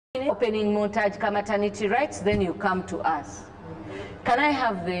opening montage ka Maternity Rights, then you come to us. Can I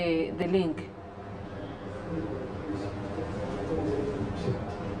have the link?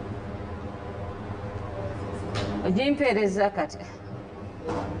 Ojimpereza kati.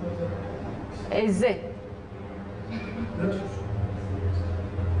 Eze.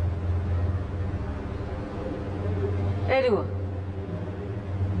 Eliwo.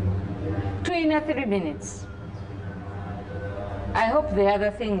 3 minutes. I hope the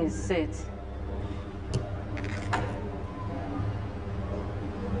other thing is set.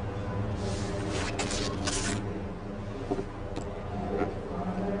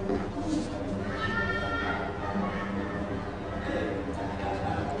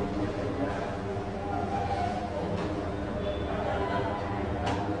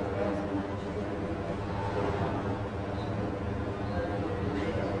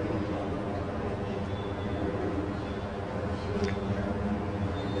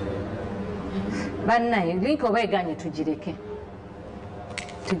 Bannaye link oba eganye tugireke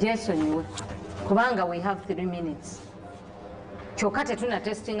tugyesonyiwe kubanga we have 3 minutes kyokka tetuna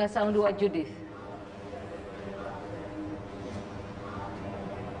testinga sound wa Judith.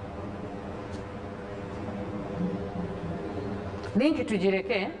 Link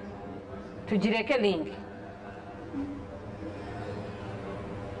tugireke link.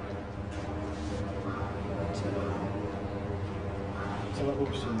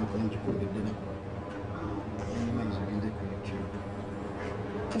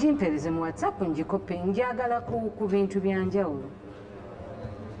 Jimpereze mu WhatsApp njikope njagala ku bintu byanjawulo.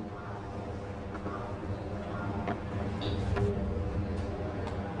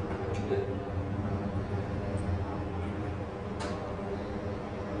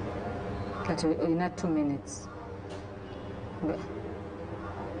 Kati olina 2 minutes.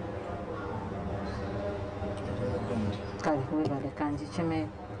 Kale webale kanji kimere.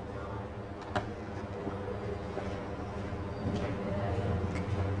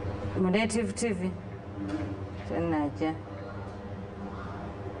 Native TV. Naja.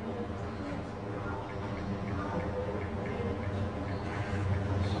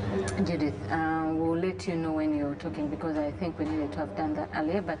 Judith, we'll let you know when you're talking because I think we needed to have done that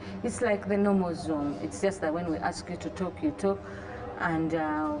earlier, but it's like the normal Zoom. It's just that when we ask you to talk, you talk, and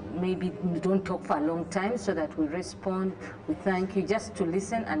maybe you don't talk for a long time so that we respond. We thank you just to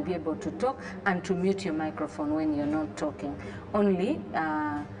listen and be able to talk and to mute your microphone when you're not talking. Only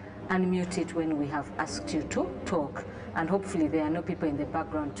unmute it when we have asked you to talk, and hopefully there are no people in the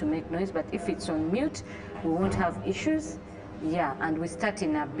background to make noise, but if it's on mute we won't have issues. Yeah, and we start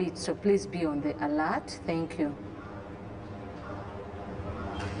in a bit, so please be on the alert. Thank you.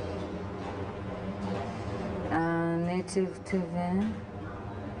 Native TV,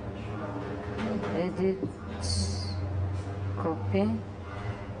 edit, copy.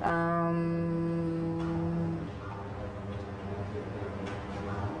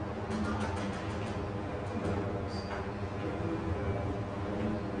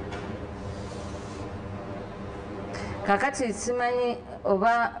 Kakati simanyi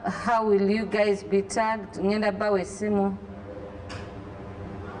oba how will you guys be tagged? Ngenda bawe simu.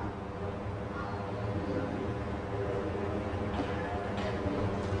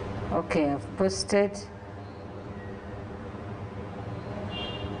 Okay, I've posted.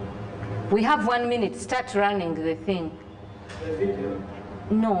 We have 1 minute. Start running the thing. The video?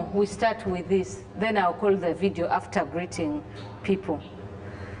 No, we start with this. Then I'll call the video after greeting people.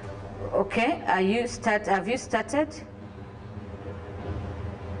 Okay, have you started? Have you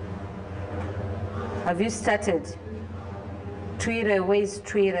started? Twitter, where's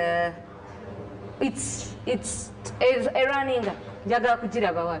Twitter? It's running.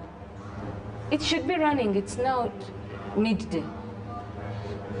 It should be running. It's now midday.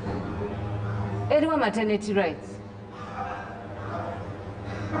 Everyone Maternity Rights.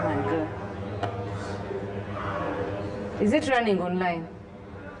 Oh my God. Is it running online?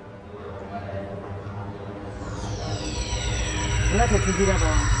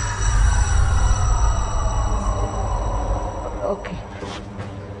 Okay.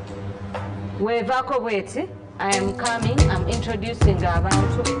 I am coming. I'm introducing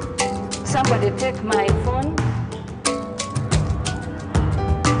abantu. Somebody take my phone.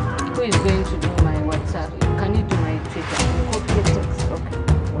 Who is going to do my WhatsApp? Can you do my Twitter? Copy the text. Okay.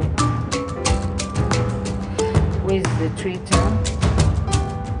 Where's the Twitter?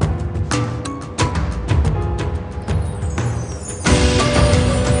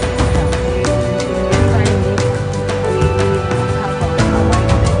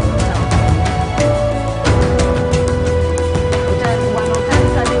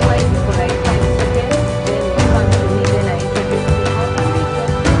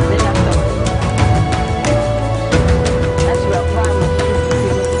 Then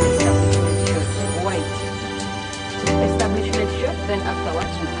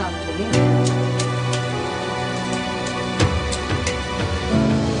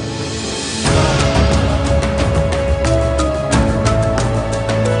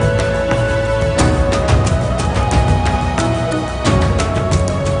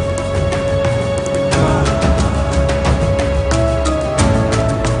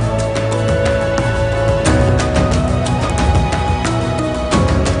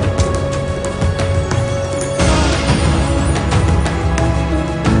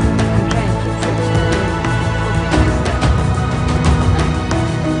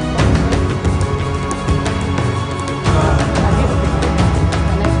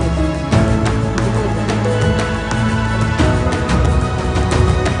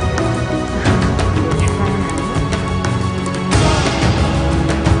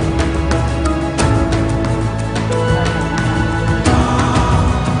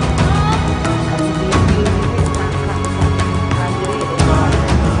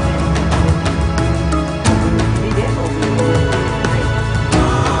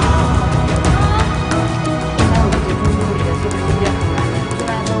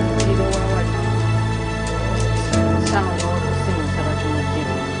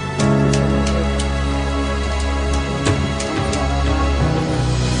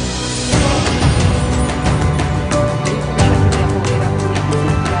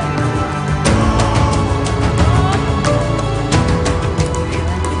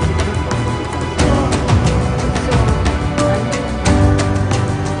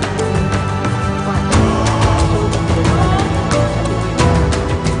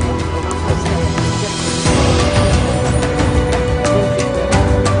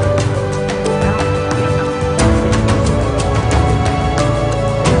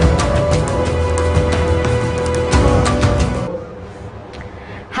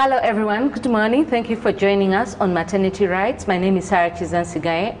Hello everyone, good morning. Thank you for joining us on Maternity Rights. My name is Sarah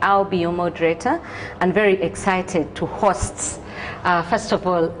Chizansigaye. I'll be your moderator and very excited to host. First of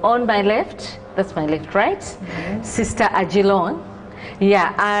all, on my left, that's my left, right? Sister Ajilong.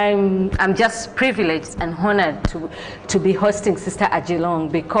 Yeah, I'm just privileged and honored to be hosting Sister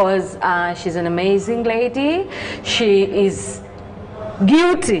Ajilong because she's an amazing lady. She is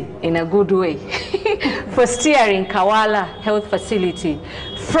guilty in a good way for steering Kawala Health Facility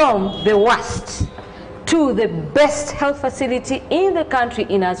from the worst to the best health facility in the country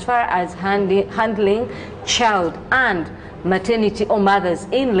in as far as handling child and maternity or mothers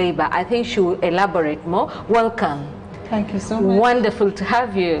in labor. I think she will elaborate more. Welcome. Thank you so much. Wonderful to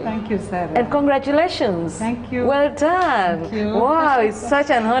have you. Thank you, Sarah. And congratulations. Thank you. Well done. Thank you. Wow, it's such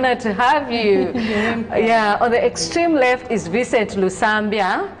an honor to have you. Yeah, on the extreme left is Vincent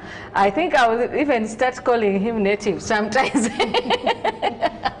Lusambia. I think I will even start calling him native sometimes.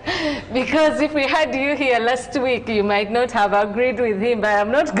 Because if we had you here last week, you might not have agreed with him, but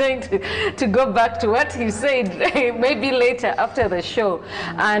I'm not going to go back to what he said, maybe later after the show.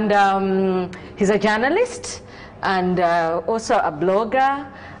 And he's a journalist and also a blogger,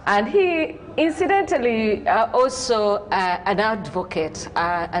 and he incidentally also an advocate,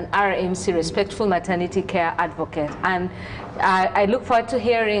 an RMC, Respectful Maternity Care Advocate. And I look forward to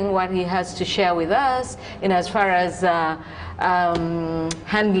hearing what he has to share with us in as far as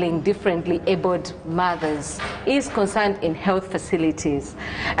handling differently abled mothers is concerned in health facilities.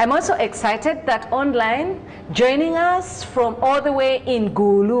 I'm also excited that online, joining us from all the way in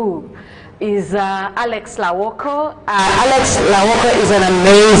Gulu, is Alex Lawoko. Alex Lawoko is an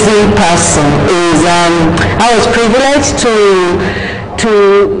amazing person. I was privileged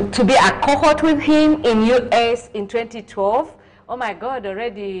to be a cohort with him in US in 2012. Oh my God,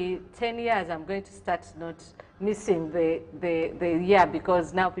 already 10 years. I'm going to start not missing the year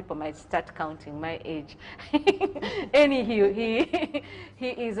because now people might start counting my age. Anywho, he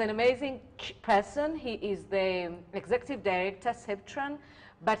is an amazing person. He is the executive director, Septran,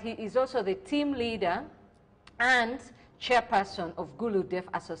 but he is also the team leader and chairperson of Gulu Deaf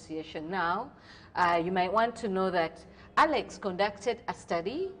Association. Now, you might want to know that Alex conducted a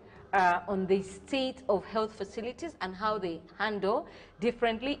study on the state of health facilities and how they handle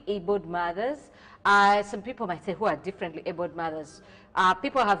differently abled mothers. Some people might say, who are differently abled mothers?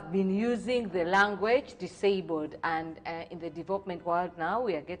 People have been using the language disabled, and in the development world now,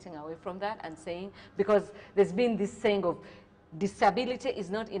 we are getting away from that and saying, because there's been this saying of disability is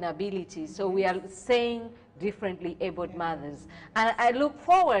not inability, so we are saying differently abled mothers. And I look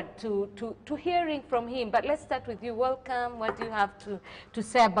forward to hearing from him, but let's start with you. Welcome. What do you have to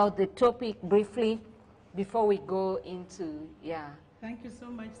say about the topic briefly before we go into, Thank you so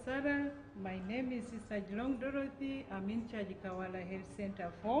much, Sarah. My name is Sister Ajilong Dorothy. I'm in charge of Kawala Health Center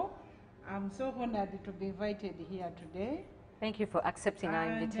 4. I'm so honored to be invited here today. Thank you for accepting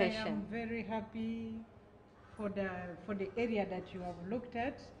our invitation. I am very happy for the area that you have looked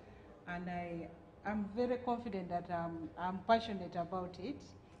at, and I'm very confident that I'm passionate about it.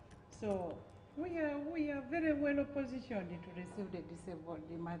 So we are very well positioned to receive the disabled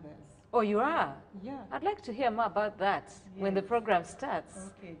mothers. Oh, you are? Yeah. I'd like to hear more about that when the program starts.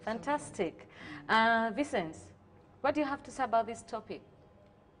 Okay. Fantastic. Vincent, what do you have to say about this topic?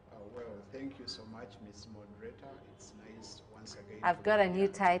 Well, thank you so much, Ms. Moderator. It's nice once again. I've got a new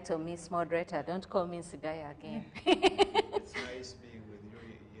title, Miss Moderator. Don't call me Sigaya again. It's nice being with you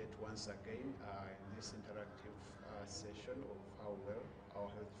yet once again in this interactive session of how well our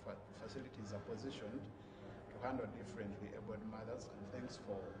health facilities are positioned to handle differently abled mothers. And thanks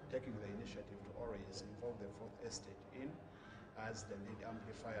for taking the initiative to always involve the Fourth Estate in as the lead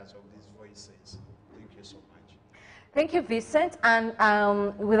amplifiers of these voices. Thank you so much. Thank you, Vincent.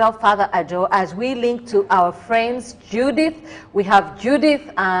 And without further ado, as we link to our friends, Judith, we have Judith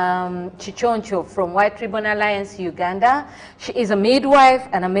Chichoncho from White Ribbon Alliance, Uganda. She is a midwife,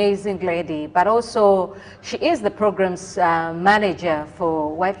 an amazing lady, but also she is the program's manager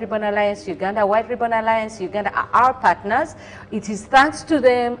for White Ribbon Alliance, Uganda. White Ribbon Alliance, Uganda are our partners. It is thanks to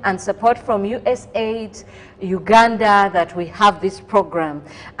them and support from USAID, Uganda, that we have this program.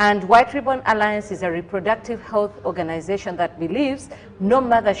 And White Ribbon Alliance is a reproductive health organization that believes no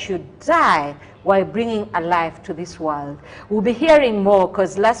mother should die while bringing a life to this world. We'll be hearing more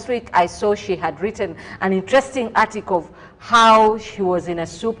because last week I saw she had written an interesting article of how she was in a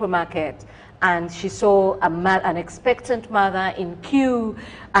supermarket and she saw an expectant mother in queue,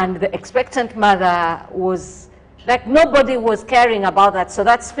 and the expectant mother was like nobody was caring about that. So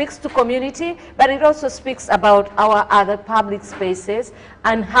that speaks to community, but it also speaks about our other public spaces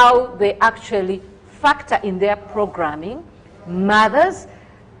and how they actually factor in their programming mothers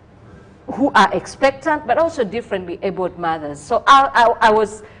who are expectant, but also differently abled mothers. So I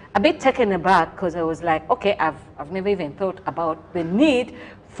was a bit taken aback because I was like, okay, I've never even thought about the need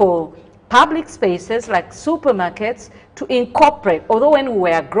for public spaces like supermarkets to incorporate, although when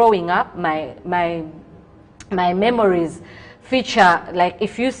we were growing up, my memories feature, like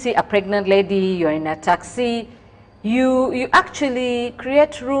if you see a pregnant lady, you're in a taxi, you actually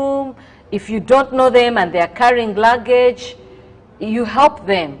create room. If you don't know them and they're carrying luggage, you help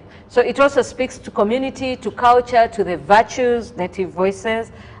them. So it also speaks to community, to culture, to the virtues, native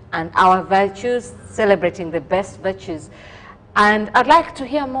voices, and our virtues, celebrating the best virtues. And I'd like to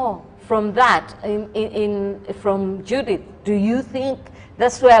hear more from that, from Judith. Do you think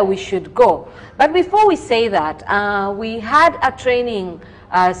that's where we should go? But before we say that, we had a training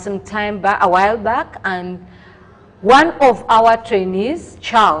some time back, a while back, and one of our trainees,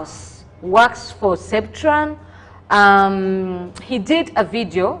 Charles, works for Septran. He did a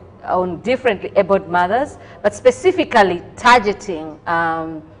video on differently abled mothers, but specifically targeting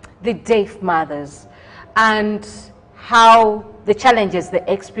the deaf mothers and how the challenges they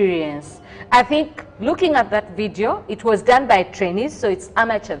experience. I think looking at that video, it was done by trainees, so it's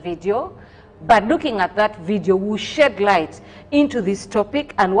amateur video, but looking at that video will shed light into this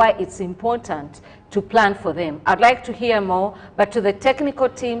topic and why it's important to plan for them. I'd like to hear more, but to the technical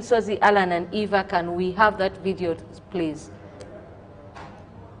team, Sozi, Alan, and Eva, can we have that video, please?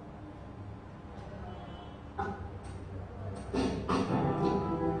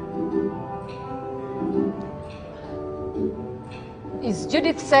 Is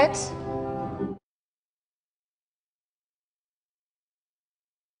Judith set?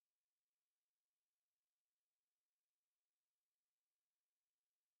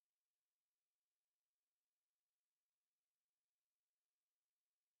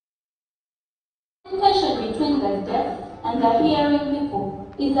 Communication between the deaf and the hearing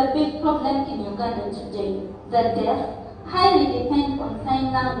people is a big problem in Uganda today. The deaf highly depend on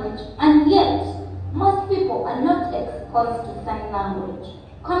sign language, and yet most people are not exposed to sign language.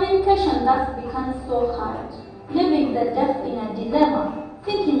 Communication thus becomes so hard, leaving the deaf in a dilemma,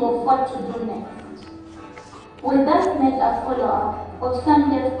 thinking of what to do next. We thus made a follow-up of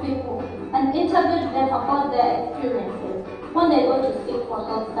some deaf people and interviewed them about their experiences when they go to seek for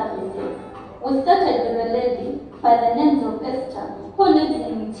health services. We started with a lady by the name of Esther, who lives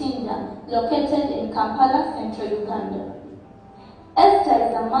in Mtinda, located in Kampala, Central Uganda. Esther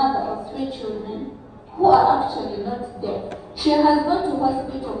is a mother of 3 children who are actually not deaf. She has gone to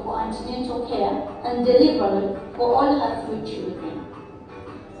hospital for antenatal care and delivery for all her 3 children.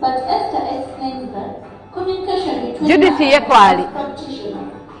 But Esther explains that communication between Judith her and the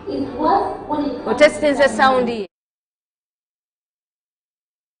practitioner is worse when it comes to sound here.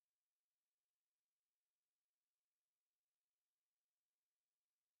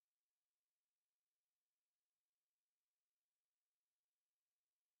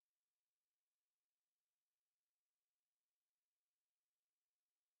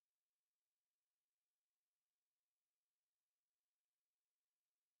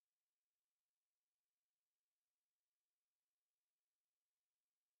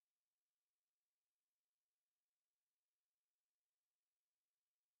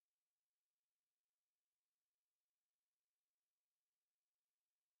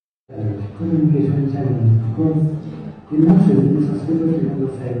 Communication challenge because initially it was better to know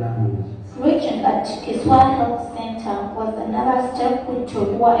the sign language. Reaching at Kiswa Health Center was another step we took.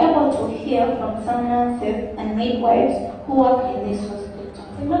 We were able to hear from some nurses and midwives who work in this hospital.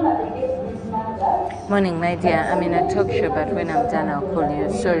 Remember the this mothers? Morning, my dear. I'm in a talk show, but when I'm done, I'll call you.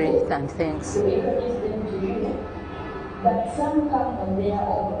 Sorry and thanks. We introduce them to you, but some come on their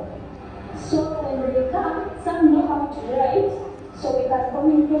own. So when they come, some know how to write, so we can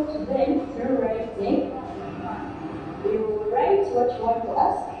communicate to them through writing. You write what you want to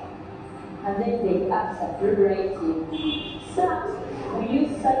ask, and then they answer through writing. Some we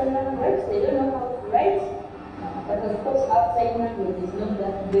use sign language, they don't know how to write, but of course our sign language is not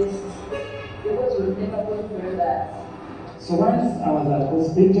that best because we've never gone through that. So once I was at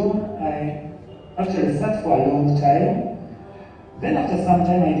hospital, I actually sat for a long time. Then after some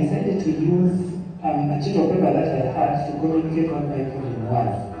time, I decided to use a sheet of paper that I had to communicate what my problem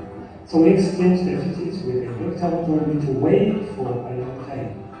was. So we exchanged the sheets with the doctor who told me to wait for a long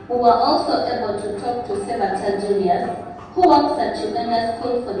time. We were also able to talk to Senator Julius, who works at Uganda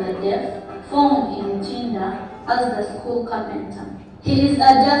School for the Deaf, found in Jinda as the school carpenter. He is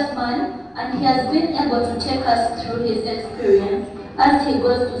a deaf man, and he has been able to take us through his experience as he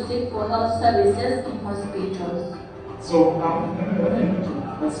goes to seek for health services in hospitals. So when I went to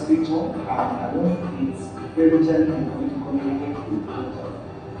hospital, I know it's very challenging for me to communicate with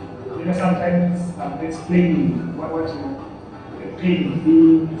doctors. sometimes explaining what you pain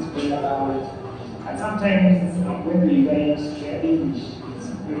feeling is going around. And sometimes when we guys share English, it's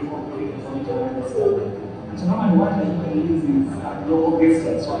very complicated for me to understand. So normally what I use is local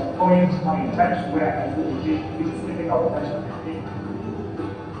gestures. So I point, now in touch where I feel it is getting out of touch of the thing.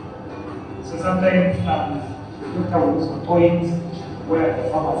 So sometimes the doctor will also point where the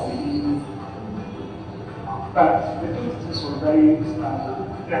pharmacy is. But the thing is also very, the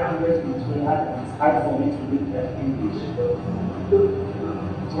language is very hard and it's hard for me to read that English.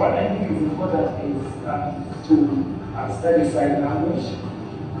 So what I think is important is to study sign language.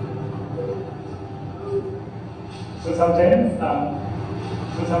 So sometimes in the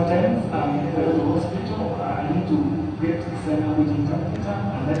hospital, I need to get the sign language interpreter,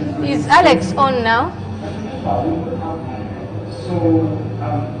 and that is Alex on now? So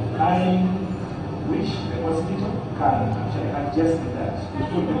I wish the hospital can actually adjust that to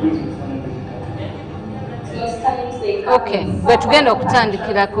put the bridge with sign language interpreter. Okay, bwe tugenda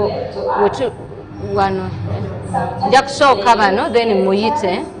okutandikirako wano nja kusooka bano then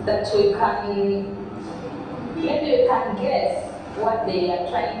muyite. Maybe you can guess what they are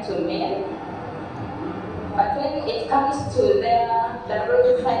trying to mean, but when it comes to their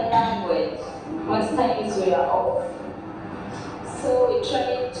direct sign language, most times we are off. So we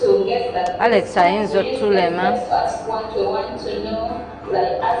try to get that. Alex ayinza otulema. Ask what we want to know,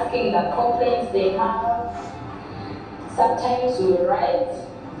 like asking the complaints they have. Sometimes we write.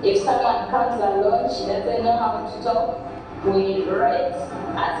 If someone comes alone, she doesn't know how to talk, we write,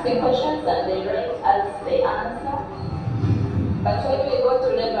 asking questions and they write as they answer. But when we go to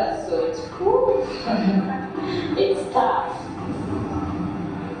labor suit, it's tough.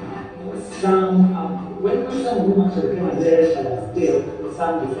 When some women actually came and there, she was still,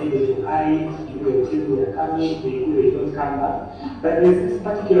 some decided to hide, people were coming, they don't come back. But there's this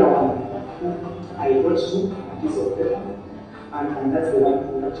particular one who I wrote to a piece of paper, and that's the one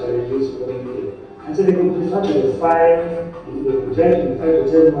who actually used for communicate. And so they could refer to the file, they could try to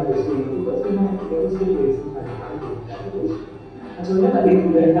tell them what is going on, because they know there was always and so whenever they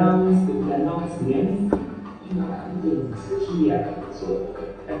could announce names, I didn't hear. So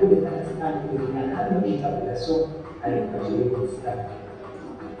I couldn't understand anything, and I had no interpreter, so I actually got stuck.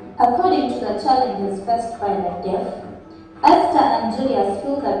 According to the challenges faced by the deaf, Esther and Julius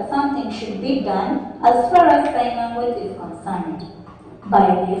feel that something should be done as far as sign language is concerned. By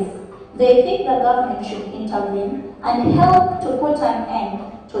this, they think the government should intervene and help to put an end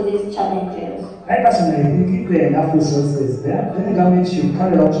to these challenges. I personally think if there are enough resources there, then the government should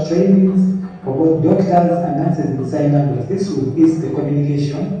carry out trainings for both doctors and nurses in sign language. This will ease the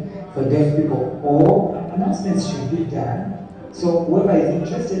communication for deaf people, or announcements should be done. So whoever is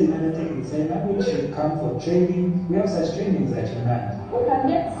interested in undertaking sign language should come for training. We have such trainings at UNAD. We can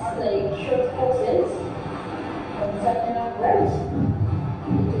get like short courses on sign language.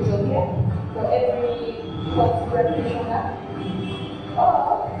 It is okay for every health practitioner.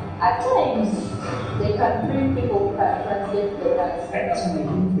 Or at times they can bring people who can translate the rights. I personally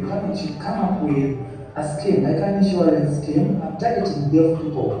think the government should come up with a scheme, like an insurance scheme, targeting deaf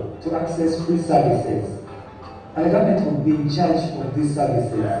people to access free services. And the government will be in charge of these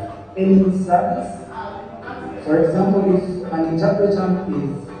services. Any service, for example, if an interpreter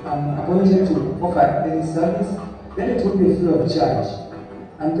is appointed to offer any service, then it will be free of charge.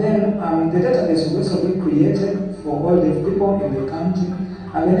 And then the database will also be created for all deaf people in the country.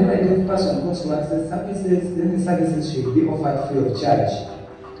 And whenever a deaf person goes to access services, then the services should be offered free of charge.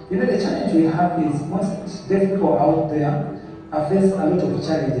 The challenge we have is most deaf people out there face a lot of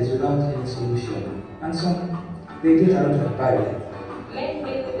challenges without any solution. And so they get a lot of barriers.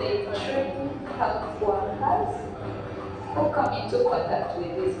 Maybe they train health workers who come into contact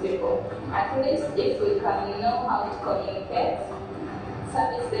with these people. At least if we can know how to communicate,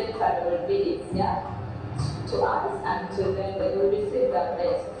 service delivery will be easier to us and to them. They will receive the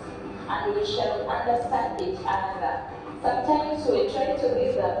best and we shall understand each other. Sometimes we try to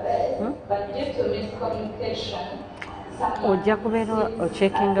give the best, but due to miscommunication, ojja kubeera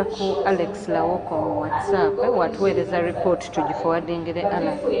ocekinga ku Alex Lawoko mu WhatsApp watuweereza report tugiforwardingire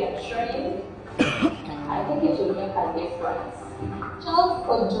Ala. I think it will make a difference. Charles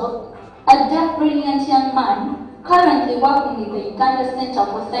Ojo, a deaf brilliant young man, currently working with the Uganda Center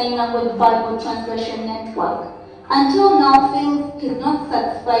for Sign Language Bible Translation Network, until now feels he's not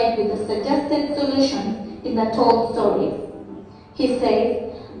satisfied with the suggested solution in the told stories. He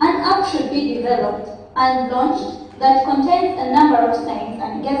says an app should be developed and launched that contains a number of signs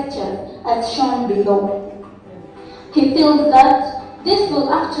and gestures as shown below. He feels that this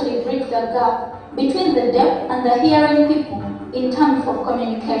will actually bridge the gap between the deaf and the hearing people in terms of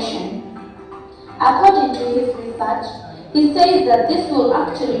communication. According to his research, he says that this will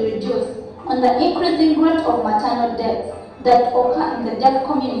actually reduce on the increasing rate of maternal deaths that occur in the deaf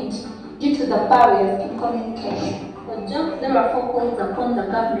community due to the barriers in communication. The job therefore calls upon the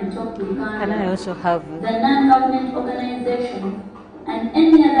government of Uganda, Can I also have the non-government organizations, and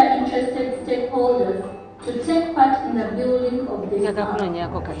any other interested stakeholders to take part in the building of this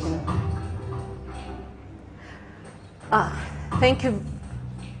Thank you.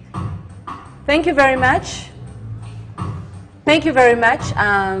 Thank you very much. Thank you very much.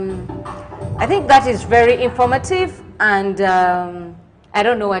 I think that is very informative, and I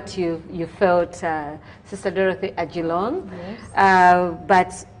don't know what you felt, Sister Dorothy Agilong, Yes.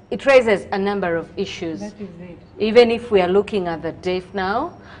 but it raises a number of issues. That is it. Even if we are looking at the deaf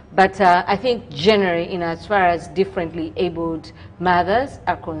now, but I think generally in as far as differently abled mothers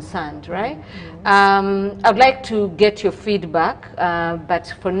are concerned, right? I'd like to get your feedback,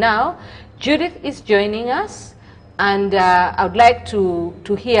 but for now, Judith is joining us, and I would like to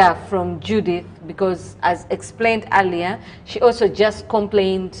hear from Judith, because as explained earlier, she also just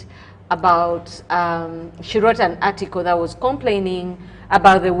complained about, she wrote an article that was complaining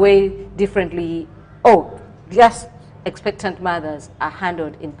about the way differently, just expectant mothers are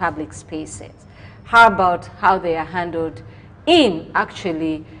handled in public spaces. How about how they are handled in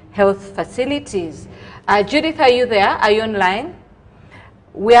actually health facilities? Judith, are you there? Are you online?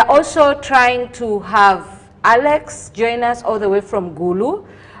 We are also trying to have Alex join us all the way from Gulu.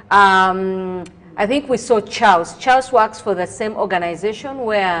 I think we saw Charles. Charles works for the same organization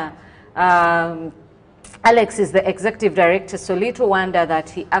where Alex is the executive director, so little wonder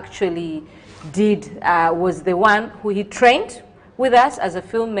that he actually was the one who he trained with us as a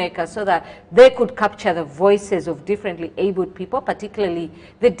filmmaker so that they could capture the voices of differently abled people, particularly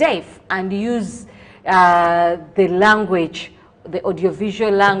the deaf, and use the language, the audiovisual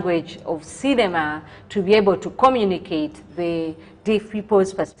language of cinema to be able to communicate the deaf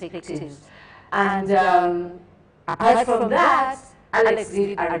people's perspectives. And apart from that, Alex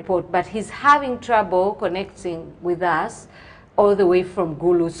did a report, but he's having trouble connecting with us all the way from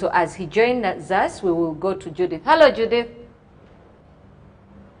Gulu. So as he joins us, we will go to Judith. Hello, Judith.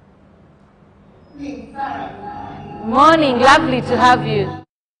 Morning, lovely to have you.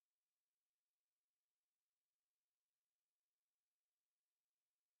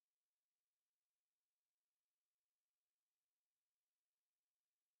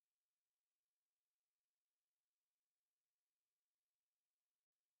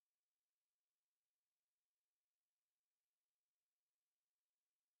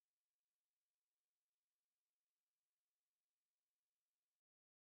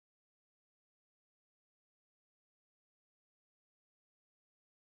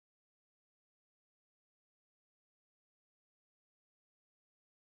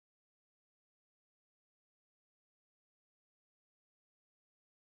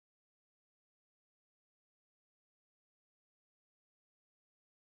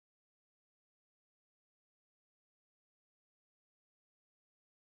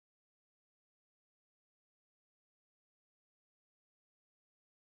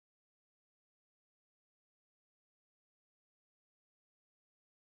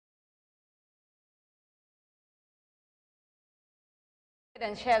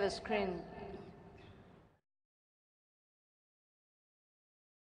 And share the screen.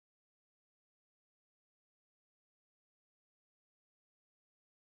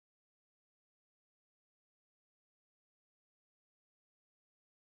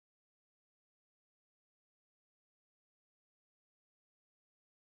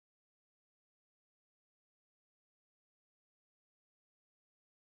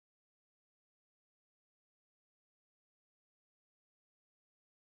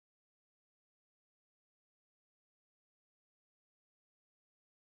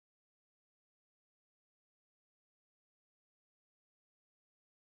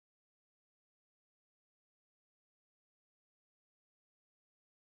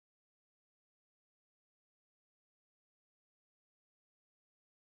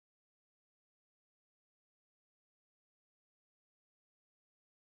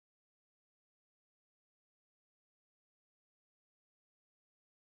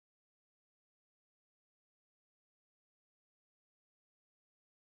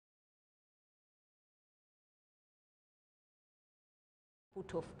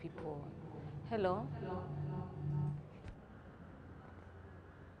 Of people. Hello.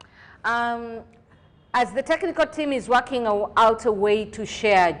 As the technical team is working out a way to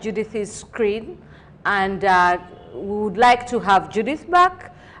share Judith's screen, and we would like to have Judith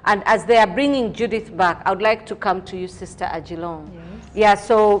back, And as they are bringing Judith back, I would like to come to you, Sister Ajilong. Yes. Yeah,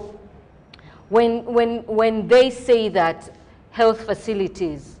 so when they say that health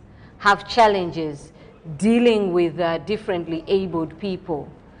facilities have challenges dealing with differently abled people,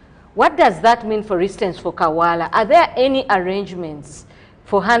 what does that mean, for instance, for Kawala? Are there any arrangements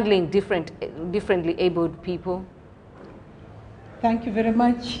for handling differently abled people? Thank you very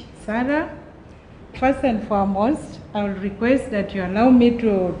much, Sarah. First and foremost, I will request that you allow me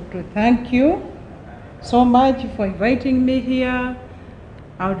to thank you so much for inviting me here.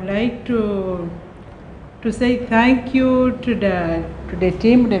 I would like to say thank you to the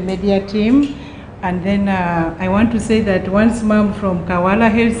team, the media team, and then I want to say that once Mom from Kawala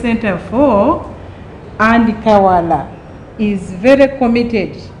Health Center 4 and Kawala is very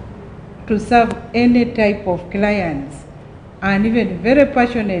committed to serve any type of clients, and even very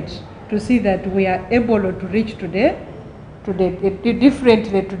passionate to see that we are able to reach to the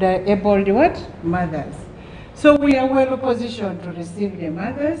abled mothers. So we are well positioned to receive the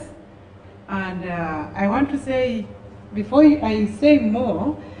mothers. And I want to say, before I say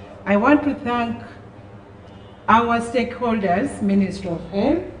more, I want to thank our stakeholders, Ministry of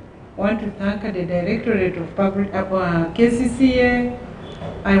Health. I want to thank the Directorate of Public KCCA.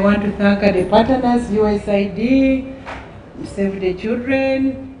 I want to thank the partners, USAID, Save the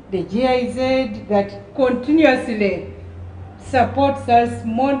Children, the GIZ, that continuously supports us,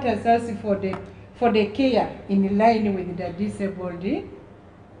 monitors us for the care in line with the disabled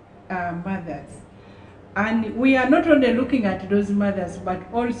mothers. And we are not only looking at those mothers, but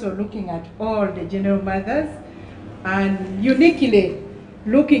also looking at all the general mothers, and uniquely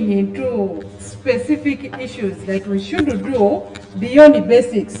looking into specific issues that we should do beyond the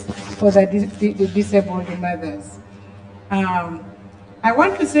basics for the disabled mothers. I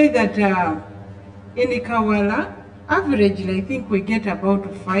want to say that in Kawala, averagely, I think we get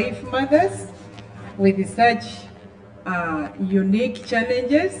about 5 mothers with such unique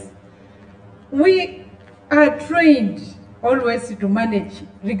challenges. We are trained always to manage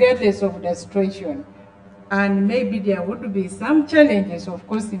regardless of the situation. And maybe there would be some challenges, of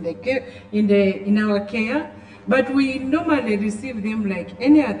course, in our care, but we normally receive them like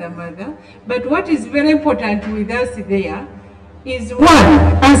any other mother. But what is very important with us there is, one,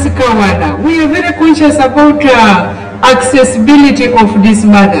 as Kawala, we are very conscious about accessibility of these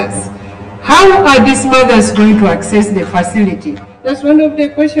mothers. How are these mothers going to access the facility? That's one of the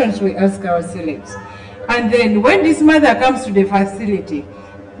questions we ask ourselves. And then when this mother comes to the facility,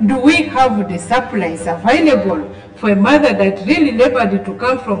 do we have the supplies available for a mother that really labored to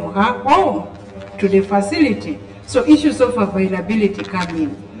come from her home to the facility? So issues of availability come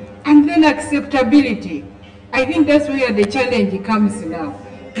in. And then acceptability. I think that's where the challenge comes now.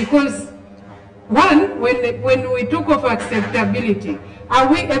 Because one, when we talk of acceptability, are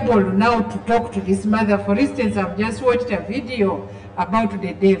we able now to talk to this mother? For instance, I've just watched a video about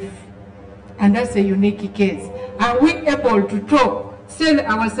the deaf, and that's a unique case. Are we able to talk, sell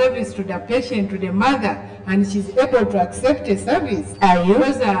our service to the patient, to the mother, and she's able to accept a service? Are you?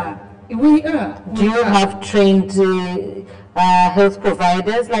 Because we are. Do you have trained health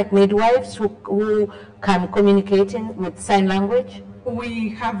providers like midwives who can communicate with sign language? We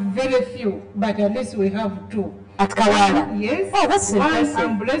have very few, but at least we have 2. At Kawala? Yes. Oh, that's impressive.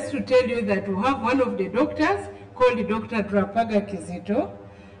 I'm blessed to tell you that we have one of the doctors called Dr. Drapaga Kizito,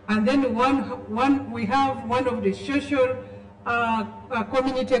 and then we have one of the social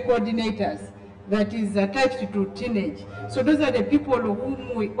community coordinators that is attached to teenage. So those are the people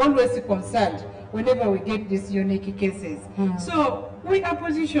whom we always consult whenever we get these unique cases. So we are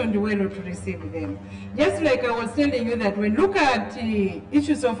positioned well to receive them. Just like I was telling you that when we look at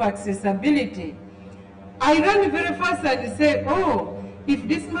issues of accessibility, I run very fast and say, oh, if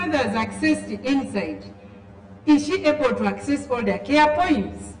this mother has accessed inside, is she able to access all the care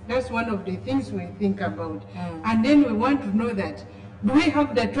points? That's one of the things we think about. And then we want to know that, do we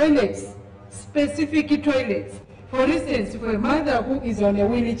have the toilets, specific toilets? For instance, for a mother who is on a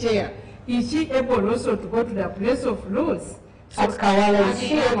wheelchair, is she able also to go to the place of loss? At Kawala, is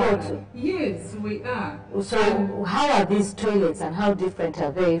she able to? Yes, we are. So how are these toilets and how different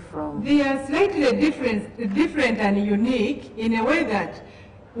are they from? They are slightly different and unique in a way that,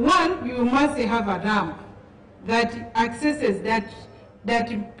 one, you must have a ramp that accesses that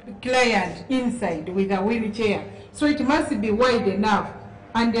client inside with a wheelchair. So it must be wide enough,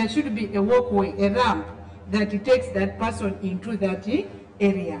 and there should be a walkway, a ramp that takes that person into that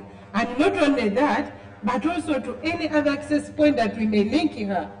area. And not only that, but also to any other access point that we may link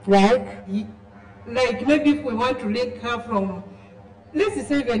her. Like maybe if we want to link her from, let's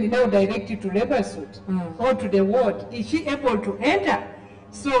say even now directly to labor suit or to the ward, is she able to enter?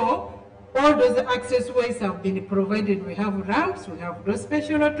 So all those access ways have been provided. We have ramps, we have those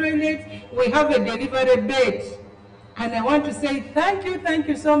special toilets, we have a delivery bed. And I want to say thank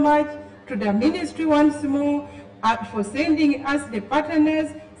you so much to the ministry once more for sending us the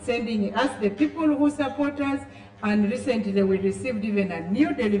partners, sending us the people who support us. And recently we received even a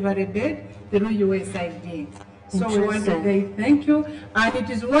new delivery bed through USAID. So we want to say thank you. And it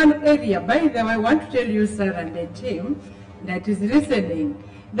is one area, by the way, I want to tell you, sir, and the team that is listening,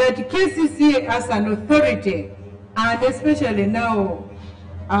 that KCCA as an authority, and especially now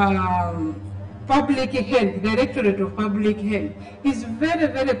Public Health, Directorate of Public Health, is very,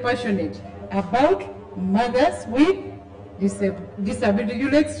 very passionate about mothers with disability.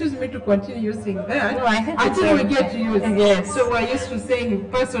 You'll excuse me to continue using that. No, I think until we get used. Yes. So we're used to saying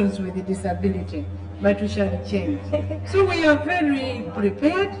persons with a disability, but we shall change. So we are very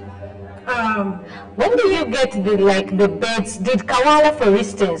prepared. When do you get the beds? Did Kawala, for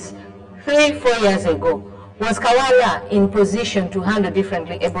instance, 3-4 years ago, was Kawala in position to handle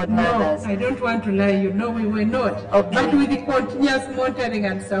differently abled mothers? No, I don't want to lie. You know we were not. Okay. But with the continuous monitoring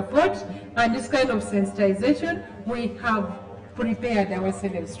and support and this kind of sensitization, we have prepared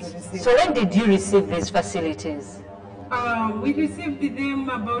ourselves to receive. So when did you receive these facilities? We received them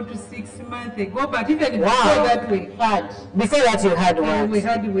about 6 months ago, but even Wow. before that we had. Before that you had what? We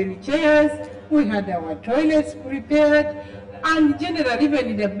had wheelchairs, we had our toilets prepared, and generally even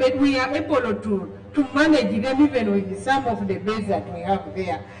in the bed, we are able to manage them even with some of the beds that we have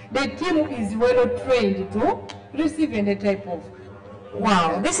there. The team is well trained to receive any type of.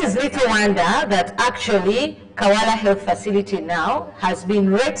 Wow, this is little wonder that actually Kawala Health Facility now has been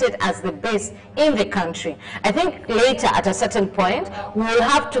rated as the best in the country. I think later at a certain point we will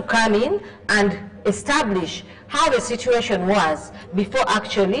have to come in and establish how the situation was before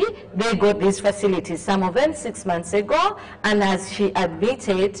actually they got these facilities. Some of them 6 months ago, and as she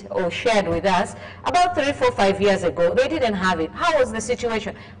admitted or shared with us, about 3, 4, 5 years ago, they didn't have it. How was the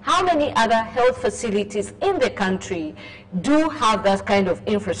situation? How many other health facilities in the country do have that kind of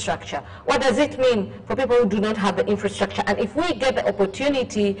infrastructure? What does it mean for people who do not have the infrastructure? And if we get the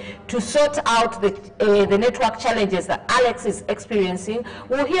opportunity to sort out the network challenges that Alex is experiencing,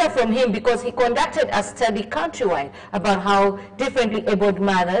 we'll hear from him because he conducted a study countrywide about how differently abled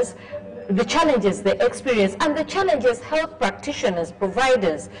mothers, the challenges they experience, and the challenges health practitioners,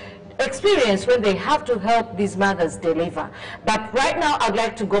 providers experience when they have to help these mothers deliver. But right now, I'd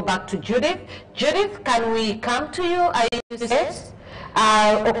like to go back to Judith. Judith, can we come to you? Are you set?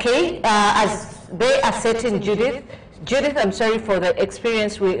 Okay, as they are setting Judith. Judith, I'm sorry for the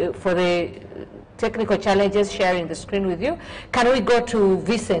experience, for the technical challenges sharing the screen with you. Can we go to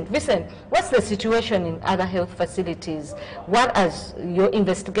Vincent? Vincent, what's the situation in other health facilities? What has your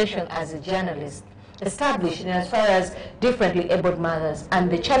investigation as a journalist established as far as differently abled mothers and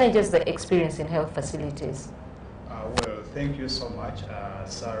the challenges they experience in health facilities? Well, thank you so much,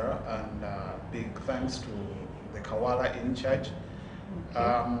 Sarah, and big thanks to the Kawala in charge.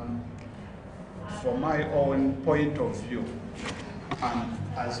 For my own point of view, and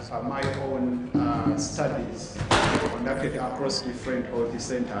as for my own studies conducted across different health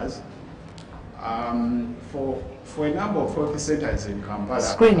centers, for a number of health centers in Kampala,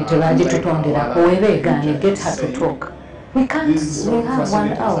 Screen it already to turn it up. Get her to talk. We can't. These We have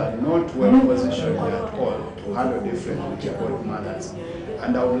 1 hour. are not well positioned at all to handle different abled mothers.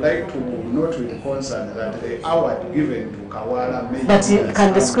 And I would like to note with concern that the award given to Kawala may But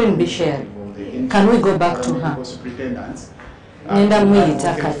can the screen be shared? Can we go back to her? Superintendents. Nenda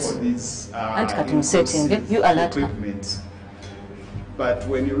mwiyita for kati. these Anti kati musetting, you alert her. equipment. But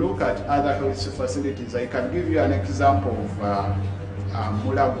when you look at other health facilities, I can give you an example of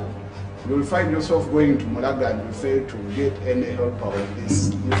Mulago. You'll find yourself going to Mulago and you fail to get any help of these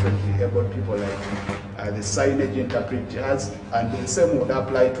differently able people like the signage interpreters, and the same would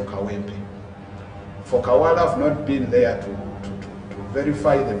apply to Kawempe. For Kawala, I've not been there to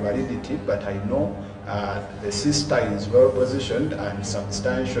verify the validity, but I know the sister is well positioned and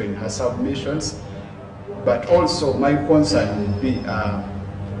substantial in her submissions. But also my concern would be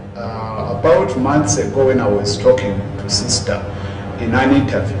about months ago when I was talking to sister in an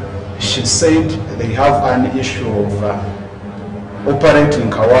interview, she said they have an issue of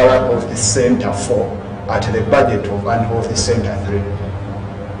operating Kawala Health Center 4 at the budget of Health Center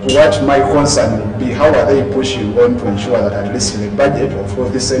 3. What my concern would be, how are they pushing on to ensure that at least the budget of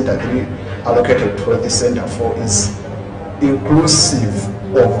Health Center 3 allocated to Health Center 4 is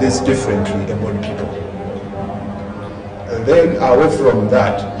inclusive of these differently abled people? And then away from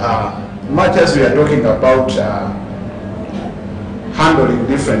that, much as we are talking about handling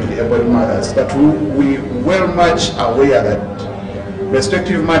differently abled mothers, but we well much aware that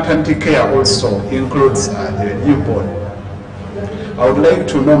Restrictive maternity care also includes the newborn. I would like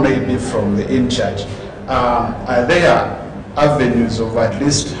to know maybe from the in-charge, are there avenues of at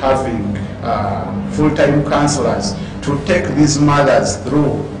least having full-time counselors to take these mothers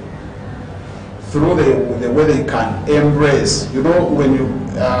through the way they can embrace, you know, when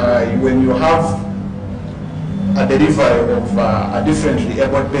you have a delivery of a differently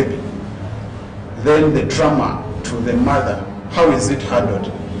abled baby, then the trauma to the mother, how is it handled?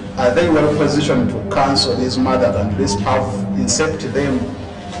 Are they well positioned to counsel these mothers and at least have incept them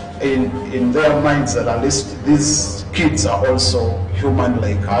in their minds that at least these kids are also human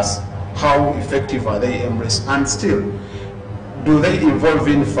like us? How effective are they embraced? And still, do they involve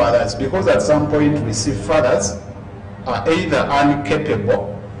in fathers? Because at some point we see fathers are either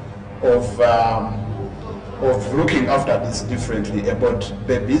incapable of looking after these differently abled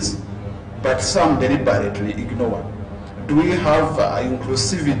babies, but some deliberately ignore. Do we have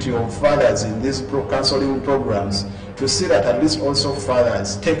inclusivity of fathers in these counseling programs to see that at least also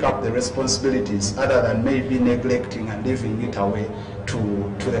fathers take up the responsibilities other than maybe neglecting and leaving it away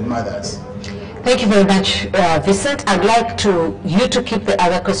to the mothers? Thank you very much, Vincent. I'd like you to keep the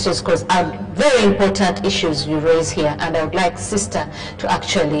other questions because are very important issues you raise here, and I would like Sister to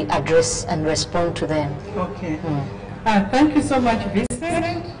actually address and respond to them. Okay. Thank you so much,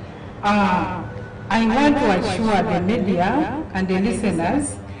 Vincent. I want to assure the media and the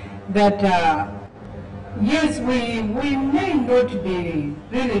listeners that yes, we may not be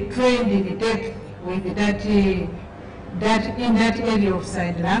really trained in depth with that in that area of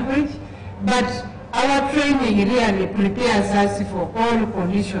sign language, but our training really prepares us for all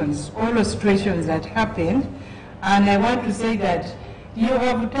conditions, all situations that happen. And I want to say that you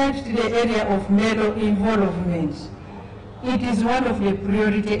have touched the area of male involvement. It is one of the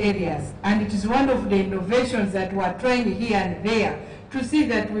priority areas, and it is one of the innovations that we are trying here and there to see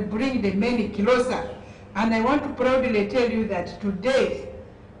that we bring the many closer. And I want to proudly tell you that today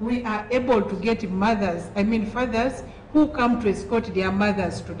we are able to get fathers who come to escort their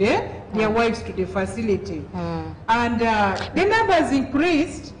mothers today, their wives to the facility. And the numbers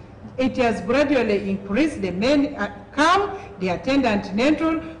increased. It has gradually increased. The men come, they attend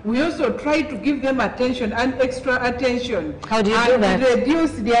antenatal. We also try to give them attention and extra attention. How do you do that? And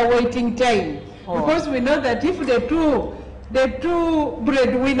reduce their waiting time. Because we know that if the two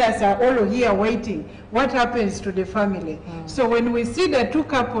breadwinners are all here waiting, what happens to the family? So when we see the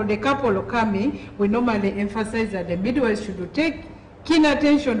couple coming, we normally emphasize that the midwives should take keen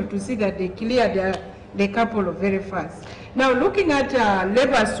attention to see that they clear the couple very fast. Now, looking at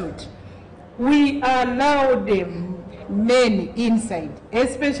labor suit, we allow the men inside,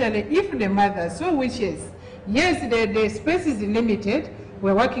 especially if the mother so wishes. Yes, the space is limited.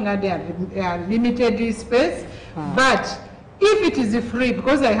 We're working at the limited space, but if it is free,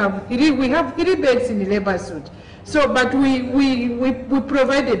 because we have three beds in the labor suit. So, but we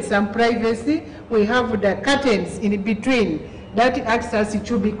provided some privacy. We have the curtains in between that acts as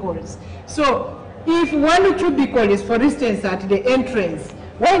cubicles. So, if one cubicle is, for instance, at the entrance,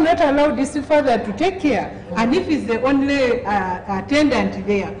 why not allow this father to take care? And if he's the only attendant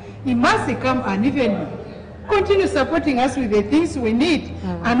there, he must come and even continue supporting us with the things we need,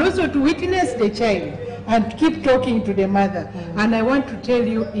 and also to witness the child and keep talking to the mother. And I want to tell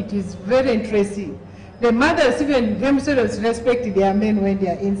you, it is very interesting. The mothers even themselves respect their men when they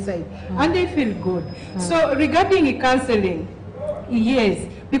are inside, and they feel good. So regarding counseling, yes,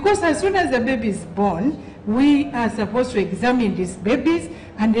 because as soon as the baby is born, we are supposed to examine these babies,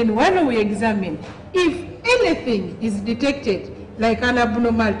 and then while we examine, if anything is detected, like an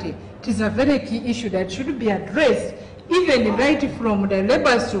abnormality, it is a very key issue that should be addressed, even right from the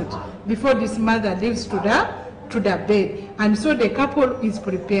labor suit, before this mother leaves to the bed. And so the couple is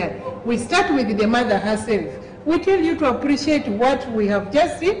prepared. We start with the mother herself. We tell you to appreciate what we have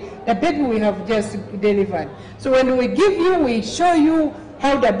just seen, the baby we have just delivered. So when we give you, we show you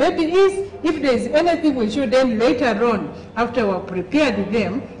how the baby is. If there is anything, we show them later on. After we have prepared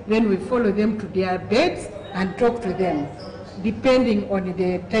them, then we follow them to their beds and talk to them, depending on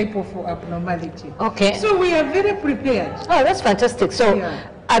the type of abnormality. Okay. So we are very prepared. Oh, that's fantastic. So Yeah.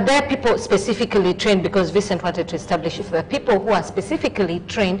 are there people specifically trained, because Vincent wanted to establish if there are people who are specifically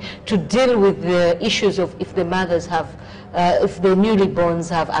trained to deal with the issues of if the mothers have, if the newlyborns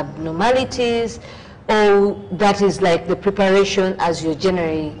have abnormalities, or that is like the preparation as you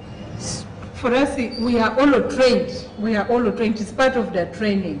generally? For us, we are all trained. We are all trained. It's part of the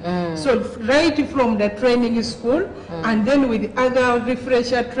training. So right from the training school, and then with other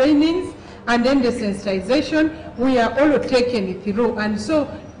refresher trainings, and then the sensitization, we are all taken through. And so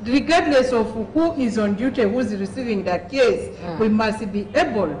regardless of who is on duty, who's receiving the case, we must be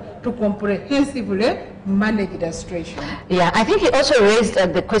able to comprehensively manage the situation. Yeah, I think he also raised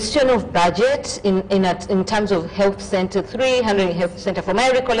the question of budget in terms of health center, 300 health center. For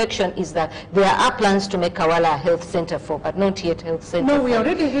my recollection is that there are plans to make Kawala a health center for, but not yet health center. No, we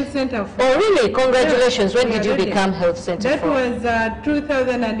already health center for. Oh, really? Congratulations. Yes, when did you already. become health center that for? That was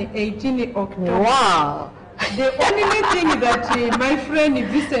 2018 October. Wow. The only thing that my friend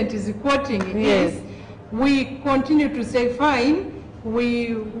Vincent is quoting Yes. is, we continue to say, fine,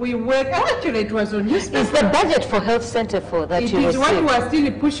 we work. Actually, it was on newspaper. Is the budget for health center for that It you is what received? we are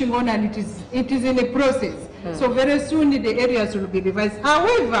still pushing on, and it is in a process. So very soon the areas will be revised.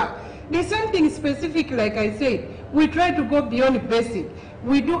 However, there's something specific, like I said, we try to go beyond basic.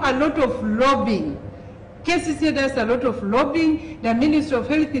 We do a lot of lobbying. KCC does a lot of lobbying. The Ministry of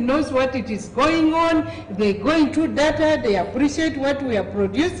Health knows what it is going on. They go into data, they appreciate what we are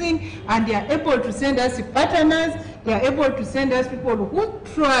producing, and they are able to send us partners. They are able to send us people who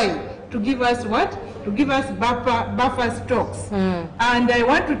try to give us what? To give us buffer stocks. And I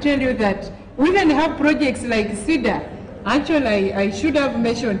want to tell you that we even have projects like CEDA. Actually, I should have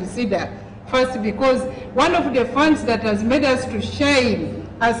mentioned CEDA first, because one of the funds that has made us to shine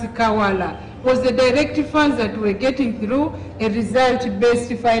as Kawala was the direct funds that we're getting through a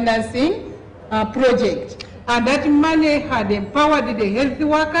result-based financing project. And that money had empowered the health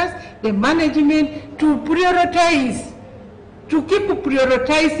workers, the management, to prioritize, to keep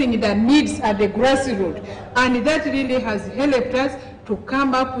prioritizing the needs at the grassroots. And that really has helped us to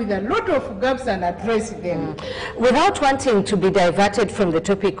come up with a lot of gaps and address them. Without wanting to be diverted from the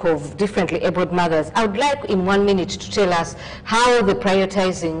topic of differently abled mothers, I would like in 1 minute to tell us how the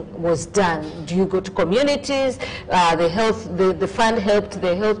prioritizing was done. Do you go to communities? The fund helped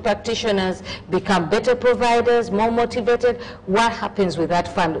the health practitioners become better providers, more motivated? What happens with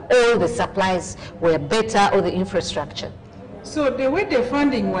that fund? All the supplies were better, or the infrastructure? So the way the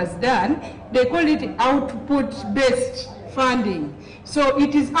funding was done, they call it output-based funding. So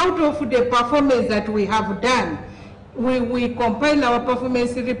it is out of the performance that we have done. We compile our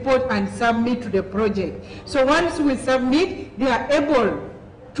performance report and submit to the project. So once we submit, they are able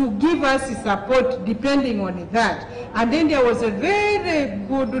to give us support depending on that. And then there was a very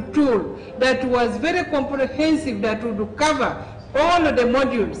good tool that was very comprehensive that would cover all of the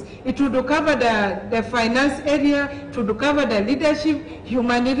modules. It would cover the finance area, it would cover the leadership,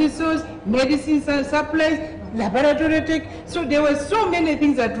 human resource, medicines and supplies, laboratory tech. So there were so many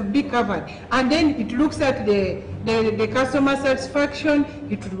things that would be covered. And then it looks at the customer satisfaction,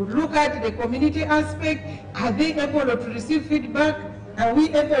 it would look at the community aspect. Are they able to receive feedback? Are we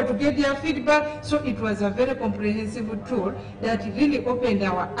able to get their feedback? So it was a very comprehensive tool that really opened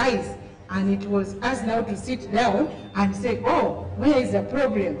our eyes. And it was us now to sit down and say, oh, where is the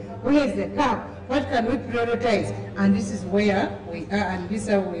problem? Where is the gap? What can we prioritize? And this is where we are, and this is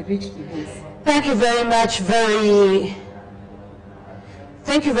how we reached this. Thank you very much.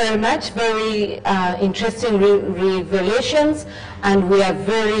 Thank you very much. Very interesting revelations, and we are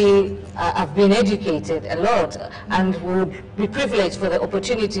very, have been educated a lot, and we would be privileged for the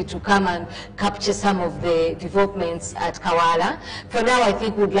opportunity to come and capture some of the developments at Kawala. For now, I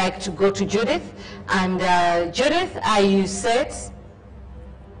think we'd like to go to Judith. And Judith, are you set?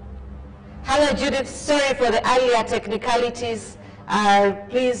 Hello, Judith. Sorry for the earlier technicalities.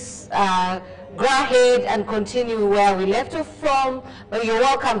 Please go ahead and continue where we left off from. But you're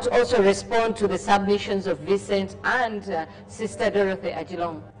welcome to also respond to the submissions of Vincent and Sister Dorothy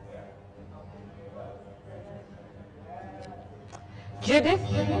Ajilong. Judith?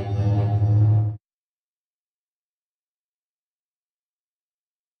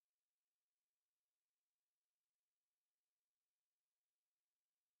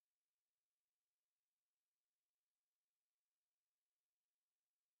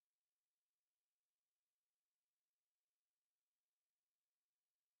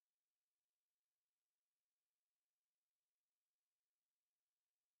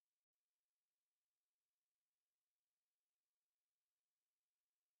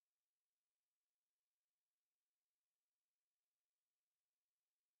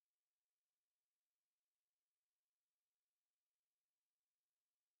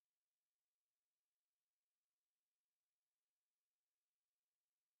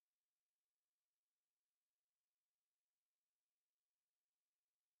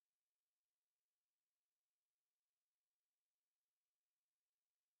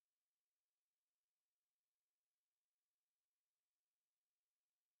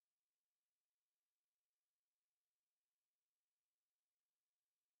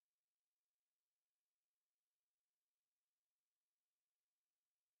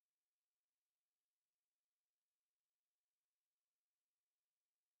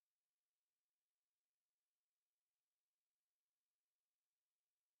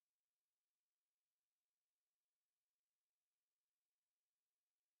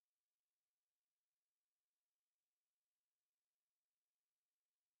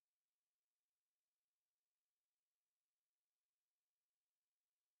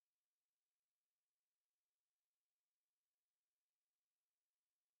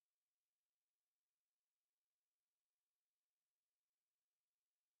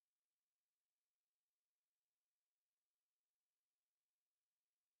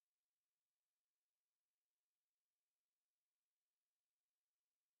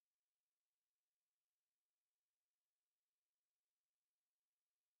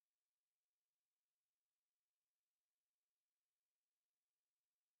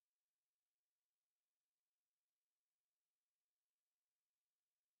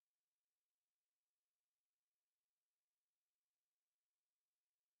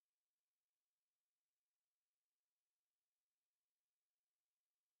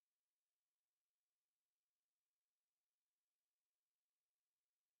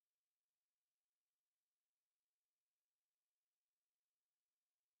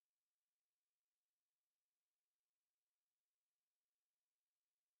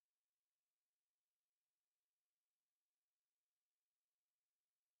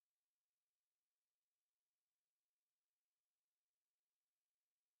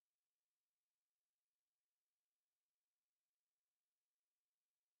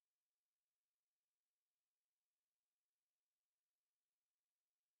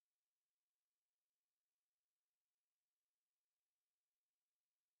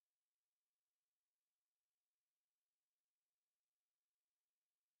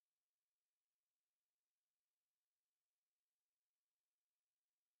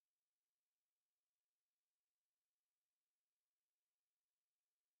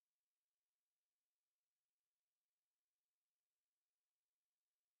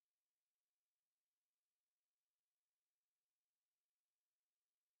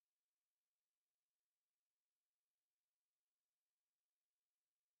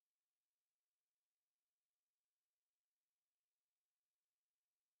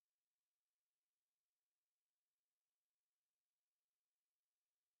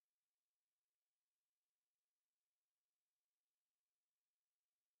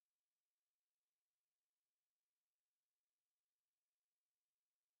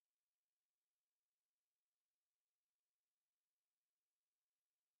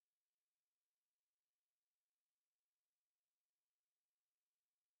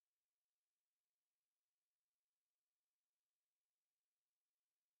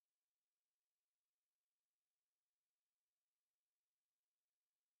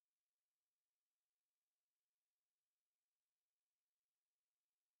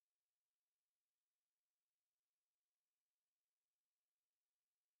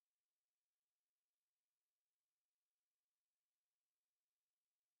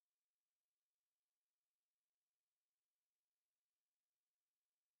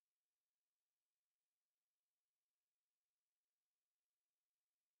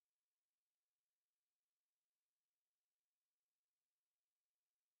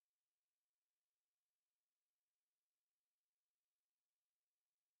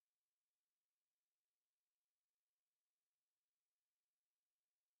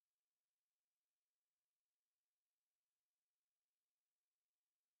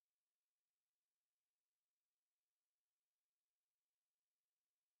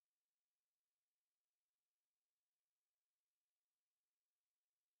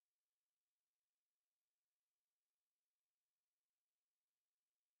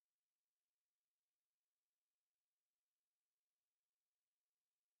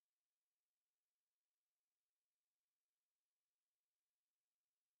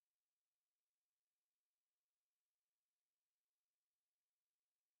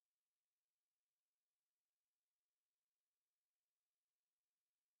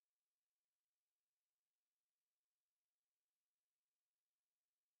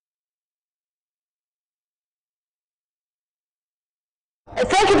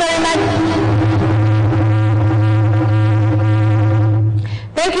 Thank you very much.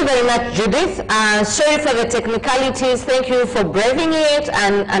 Thank you very much, Judith. Sorry for the technicalities. Thank you for braving it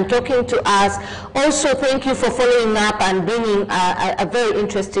and talking to us. Also, thank you for following up and bringing a very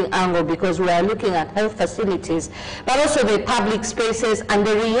interesting angle, because we are looking at health facilities, but also the public spaces and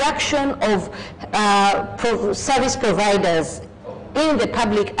the reaction of service providers in the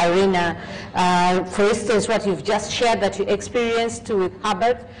public arena. For instance, what you've just shared that you experienced with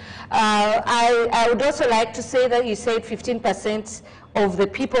Herbert. I would also like to say that you said 15% of the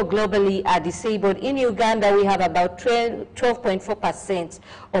people globally are disabled. In Uganda, we have about 12.4%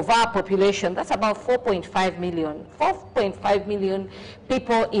 of our population. That's about 4.5 million. 4.5 million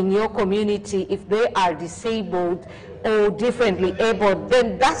people in your community, if they are disabled or differently abled,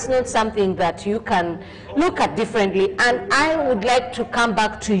 then that's not something that you can look at differently. And I would like to come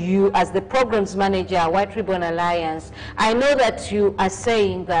back to you as the programs manager at White Ribbon Alliance. I know that you are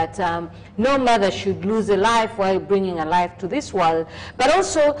saying that no mother should lose a life while bringing a life to this world, but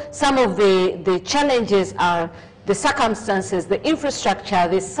also some of the challenges are the circumstances, the infrastructure,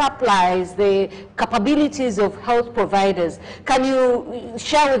 the supplies, the capabilities of health providers. Can you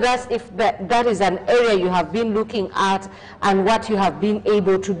share with us if that is an area you have been looking at and what you have been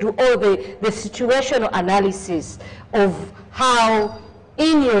able to do, or the situational analysis of how,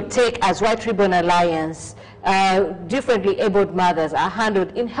 in your take as White Ribbon Alliance, differently abled mothers are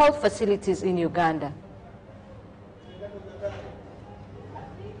handled in health facilities in Uganda?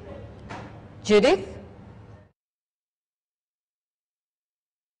 Judith?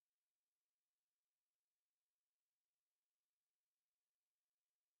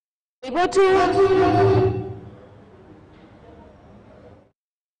 Able to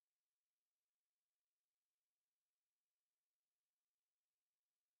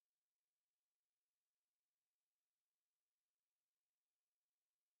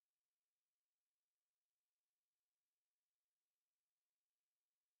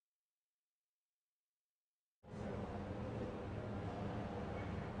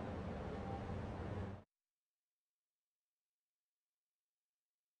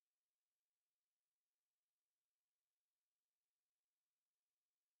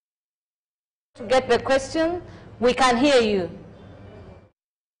get the question? We can hear you.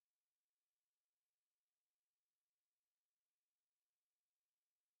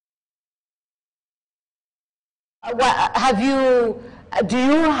 Do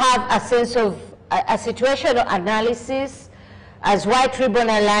you have a sense of a situational analysis as White Ribbon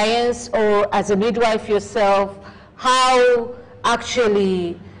Alliance or as a midwife yourself, how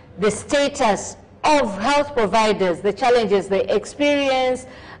actually the status of health providers, the challenges they experience,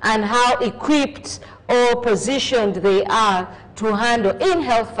 and how equipped or positioned they are to handle in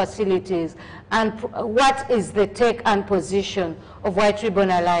health facilities, and what is the take and position of White Ribbon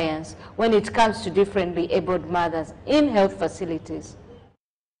Alliance when it comes to differently abled mothers in health facilities?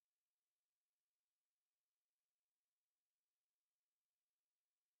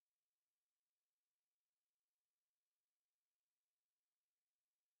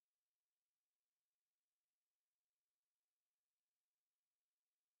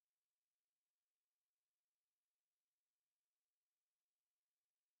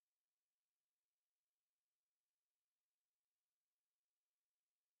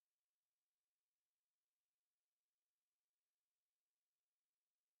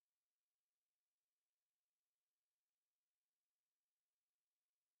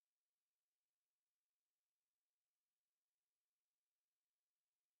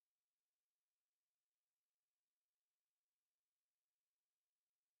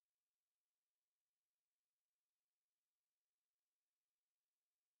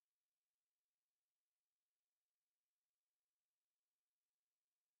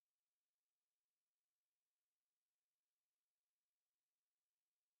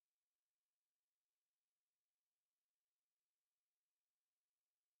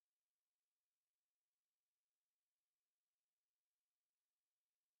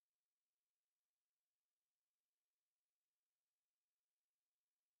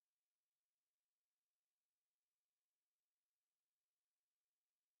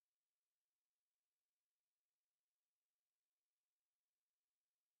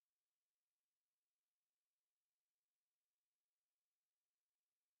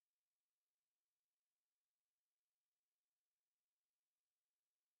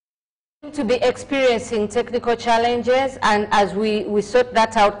 To be experiencing technical challenges, and as we sort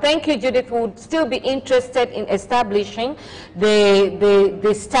that out, thank you, Judith. We would still be interested in establishing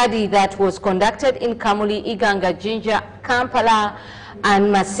the study that was conducted in Kamuli, Iganga, Jinja, Kampala,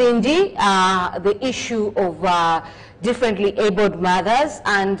 and Masindi, the issue of differently abled mothers,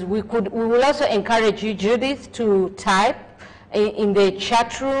 and we will also encourage you, Judith, to type in the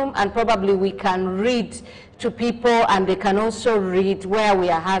chat room, and probably we can read to people, and they can also read where we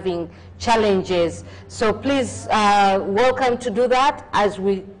are having challenges. So please, welcome to do that as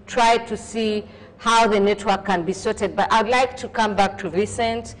we try to see how the network can be sorted. But I'd like to come back to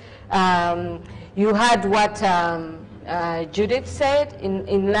Vincent. You heard what Judith said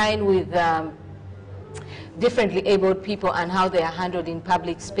in line with differently abled people and how they are handled in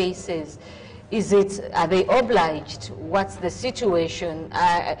public spaces. Are they obliged? What's the situation?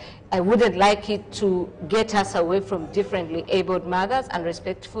 I wouldn't like it to get us away from differently abled mothers and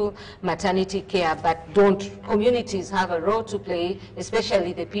respectful maternity care, but don't communities have a role to play,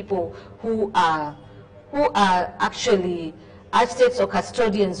 especially the people who are actually architects or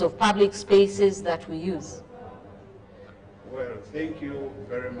custodians of public spaces that we use? Well, thank you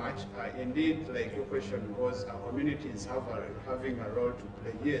very much. Indeed, like your question goes, communities having a role to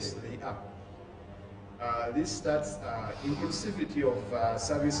play. Yes, they are. This starts inclusivity of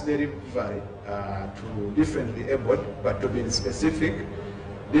service delivery to differently abled, but to be specific,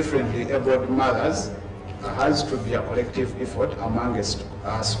 differently abled mothers has to be a collective effort amongst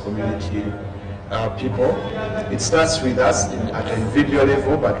us community people. It starts with us at an individual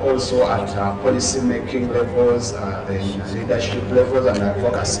level, but also at policy making levels, the leadership levels, and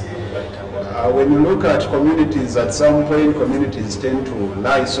advocacy. When you look at communities, at some point communities tend to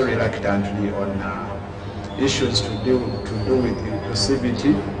lie so reluctantly on issues to do with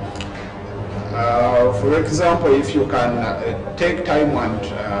inclusivity. For example, if you can take time and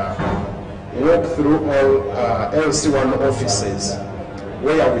walk through all LC1 offices,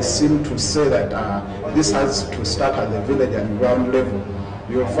 where we seem to say that this has to start at the village and ground level,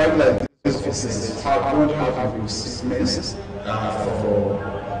 you'll find that these offices don't have inclusiveness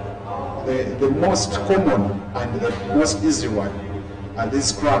for the most common and the most easy one, and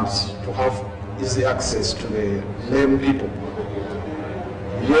these grants to have easy access to the lame people.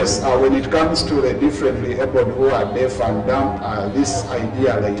 Yes, when it comes to the differently abled who are deaf and dumb, this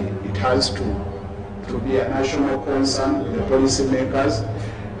idea, like, it has to be a national concern with the policy makers.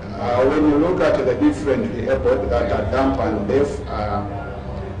 When you look at the differently abled that are dumb and deaf,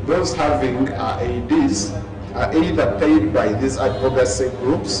 those having AEDs are either paid by these advocacy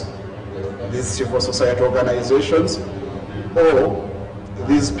groups, these civil society organizations, or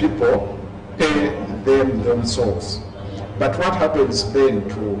these people pay them themselves. But what happens then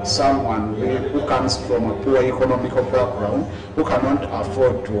to someone who comes from a poor economical background, who cannot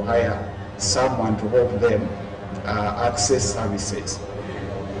afford to hire someone to help them access services?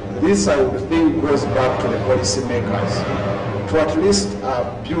 This, I would think, goes back to the policymakers to at least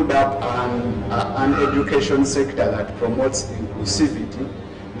build up an education sector that promotes inclusivity.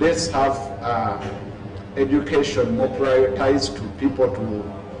 Let's have education more prioritized to people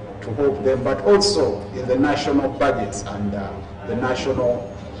to help them, but also in the national budgets and the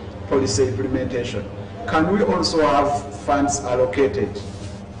national policy implementation. Can we also have funds allocated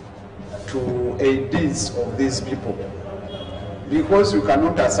to AEDs of these people? Because you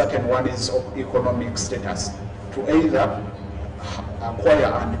cannot ascertain one is of economic status to either acquire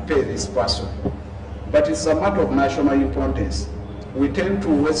and pay this person. But it's a matter of national importance. We tend to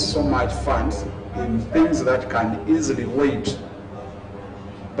waste so much funds in things that can easily wait.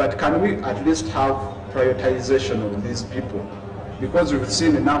 But can we at least have prioritization of these people? Because we've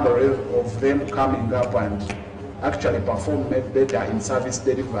seen a number of them coming up and actually perform better in service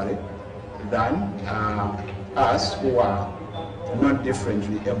delivery than us who are not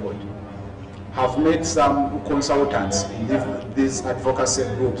differently abled. Have made some consultants in these advocacy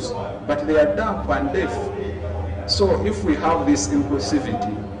groups, but they are dumb and deaf. So if we have this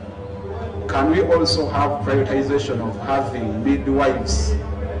inclusivity, can we also have prioritization of having midwives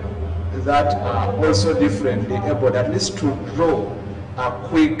that are also differently abled, at least to draw a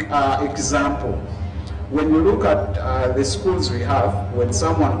quick example? When you look at the schools we have, when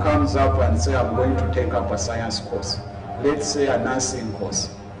someone comes up and say, I'm going to take up a science course, let's say a nursing course,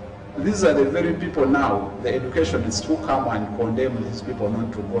 these are the very people now, the educationists who come and condemn these people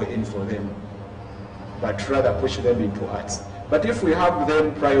not to go in for them, but rather push them into arts. But if we have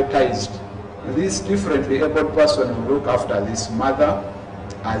them prioritized, this differently abled person will look after this mother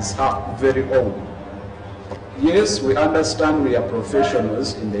as her very own. Yes, we understand we are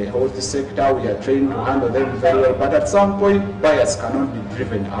professionals in the health sector, we are trained to handle them very well, but at some point, bias cannot be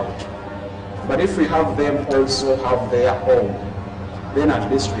driven out. But if we have them also have their own, then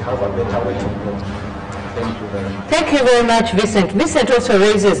at least we have a better way to go. Thank you very much. Thank you very much, Vincent. Vincent also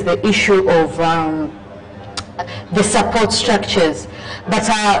raises the issue of the support structures. But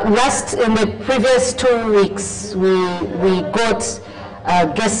in the previous 2 weeks, we got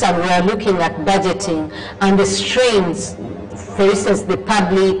guests and we are looking at budgeting and the strains, for instance, the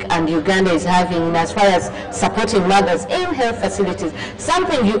public and Uganda is having as far as supporting mothers in health facilities.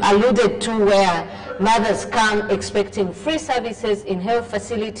 Something you alluded to where mothers come expecting free services in health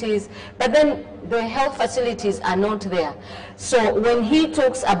facilities, but then the health facilities are not there. So when he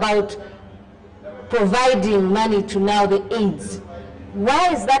talks about providing money to now the aids,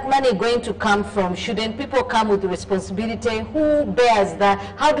 where is that money going to come from? Shouldn't people come with the responsibility? Who bears that?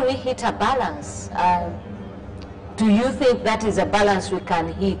 How do we hit a balance? Do you think that is a balance we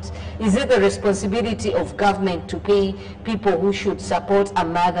can hit? Is it the responsibility of government to pay people who should support a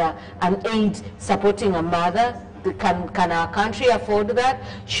mother, an aid supporting a mother? Can our country afford that?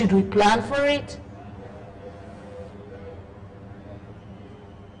 Should we plan for it?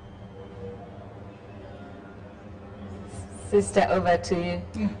 Sister, over to you.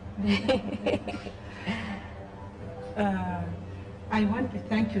 I want to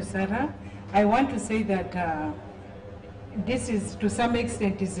thank you, Sarah. I want to say that this is, to some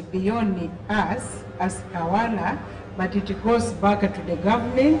extent, is beyond us as Kawala, but it goes back to the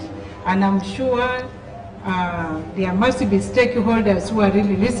government, and I'm sure there must be stakeholders who are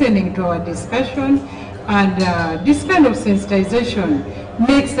really listening to our discussion, and this kind of sensitization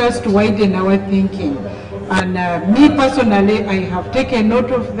makes us to widen our thinking. And me personally, I have taken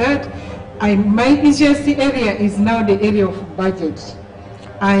note of that. My easiest area is now the area of budget.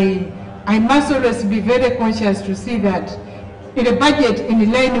 I must always be very conscious to see that in the budget in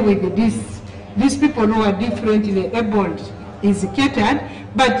line with these people who are differently abled is catered,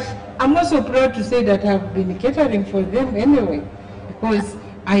 but I'm also proud to say that I've been catering for them anyway, because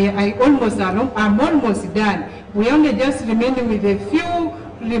I'm almost done. We only just remain with a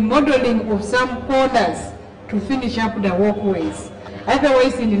few remodeling of some corners to finish up the walkways.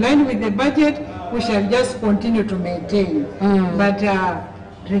 Otherwise, in line with the budget, we shall just continue to maintain. But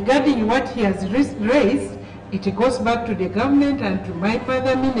regarding what he has raised, it goes back to the government and to my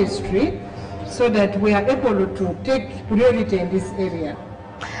mother ministry, so that we are able to take priority in this area.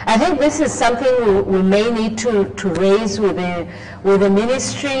 I think this is something we may need to raise with the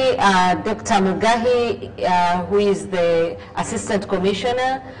ministry. Dr. Mugahi, who is the Assistant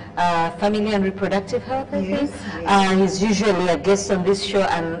Commissioner, Family and Reproductive Health, I think. He's usually a guest on this show,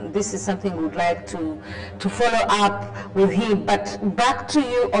 and this is something we'd like to follow up with him. But back to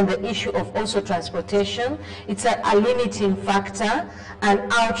you on the issue of also transportation. It's a limiting factor, and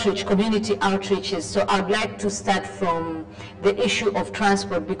outreach, community outreaches. So I'd like to start from the issue of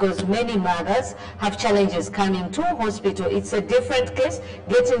transport, because many mothers have challenges coming to a hospital. It's a different case,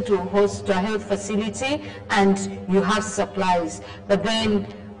 getting to a health facility and you have supplies. But then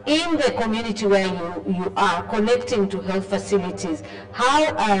in the community where you are connecting to health facilities, how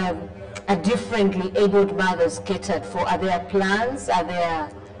are differently abled mothers catered for? Are there plans? Are there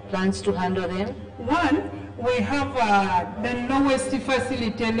plans to handle them? One, we have the lowest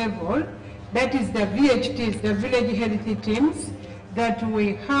facility level, that is the VHTs, the village health teams, that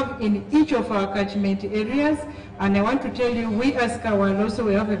we have in each of our catchment areas. And I want to tell you, we as Kawal also,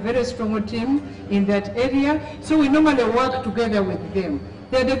 we have a very strong team in that area. So we normally work together with them.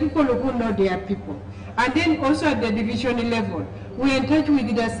 They're the people who know their people. And then also at the division level, we're in touch with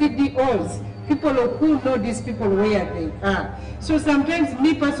the CDOs, people who know these people where they are. So sometimes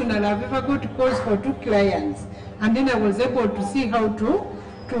me personally, I've ever got calls for 2 clients, and then I was able to see how to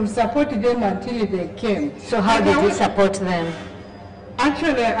support them until they came. So how did you support them?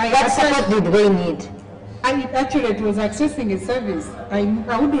 Actually, what support did they need? Actually, it was accessing a service. I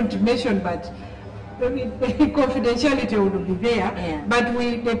wouldn't mention, but confidentiality would be there. Yeah. But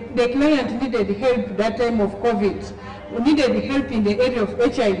the client needed help that time of COVID. We needed help in the area of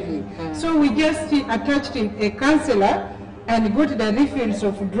HIV. So we just attached a counselor and got the refills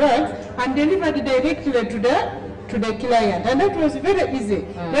of drugs and delivered directly to the client. And that was very easy.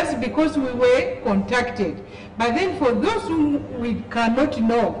 That's because we were contacted. But then for those who we cannot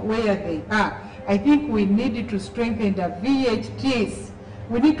know where they are, I think we need to strengthen the VHTs.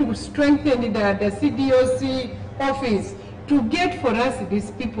 We need to strengthen the CDOC office to get for us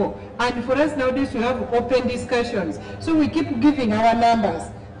these people. And for us nowadays, we have open discussions. So we keep giving our numbers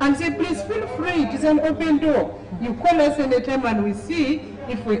and say, please feel free, it is an open door. You call us anytime and we see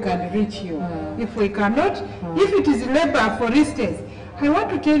if we can reach you. If we cannot, if it is labor, for instance, I want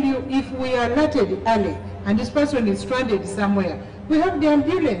to tell you, if we are alerted early and this person is stranded somewhere, we have the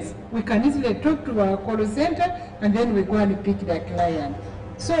ambulance. We can easily talk to our call center and then we go and pick the client.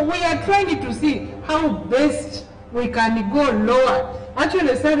 So we are trying to see how best we can go lower.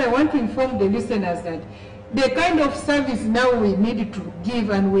 Actually, sir, I want to inform the listeners that the kind of service now we need to give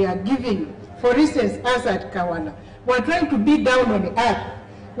and we are giving, for instance, us at Kawala, we're trying to be down on earth.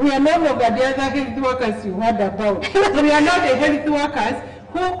 We are no longer the other health workers you heard about. We are not the health workers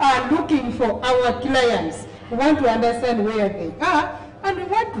who are looking for our clients. We want to understand where they are, and we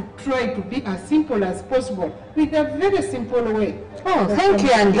want to try to be as simple as possible with a very simple way. Oh, thank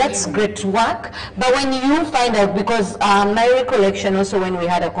you, and that's great work. But when you find out, because my recollection also when we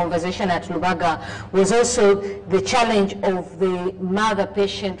had a conversation at Lubaga was also the challenge of the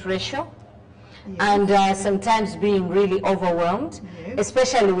mother-patient ratio. Yes. And sometimes being really overwhelmed, yes,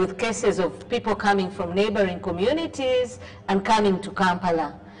 especially with cases of people coming from neighboring communities and coming to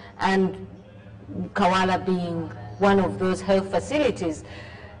Kampala, and Kawala being one of those health facilities.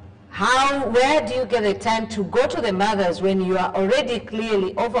 Where do you get the time to go to the mothers when you are already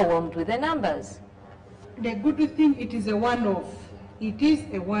clearly overwhelmed with the numbers? The good thing, it is a one-off. It is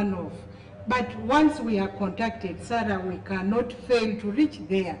a one-off. But once we are contacted, Sarah, we cannot fail to reach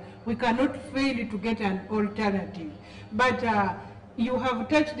there. We cannot fail to get an alternative. But you have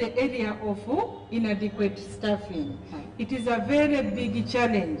touched the area of inadequate staffing. It is a very big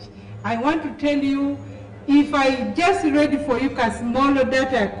challenge. I want to tell you, if I just read for you a small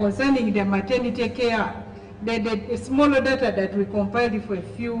data concerning the maternity care, the smaller data that we compiled for a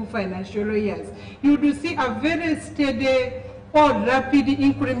few financial years, you do see a very steady or rapid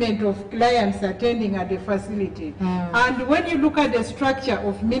increment of clients attending at the facility. And when you look at the structure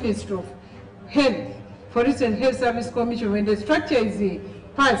of Ministry of Health, for instance, Health Service Commission, when the structure is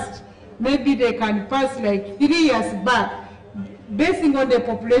passed, maybe they can pass like 3 years back, basing on the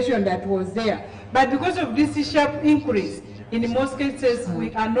population that was there. But because of this sharp increase, in most cases,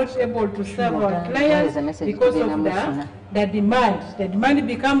 we are not able to serve our clients because of the demand. The demand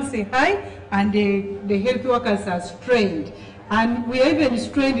becomes high, and the health workers are strained. And we are even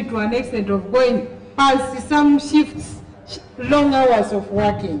strained to an extent of going past some shifts, long hours of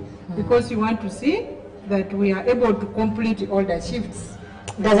working, because you want to see that we are able to complete all the shifts.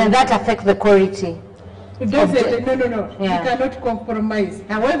 Doesn't that affect the quality? It doesn't. No. Yeah. You cannot compromise.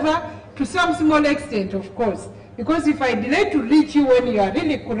 However, to some small extent, of course, because if I delay to reach you when you are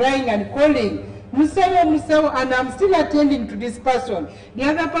really crying and calling, Musawa, and I'm still attending to this person, the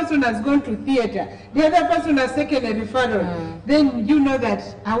other person has gone to theater, the other person has taken a referral, then you know that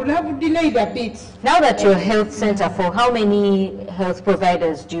I will have delayed a bit. Now that your health center, for how many health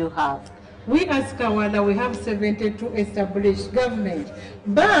providers do you have? We as Kawala, we have 72 established government.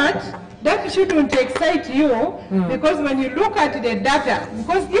 But that shouldn't excite you, because when you look at the data,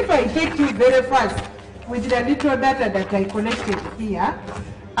 because if I take you very fast with the little data that I collected here,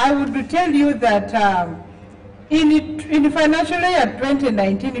 I would tell you that in the financial year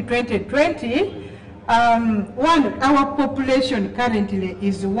 2019-2020, our population currently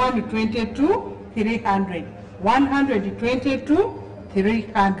is 122,300.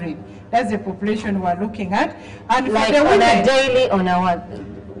 122,300. That's the population we're looking at. And like for the on women, a daily, on a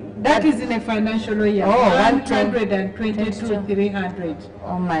that is in a financial year. Oh, 122,300.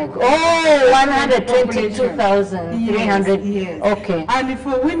 Oh my God. Oh, 122,300. Yes. Okay. And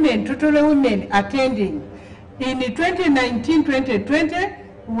for women, total women attending, in 2019-2020,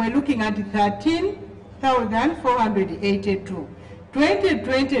 we're looking at 13,482.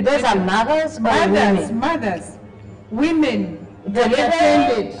 2020. Those are mothers or women? Mothers. Women that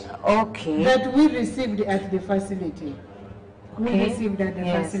attended. Okay. That we received at the facility. We received at the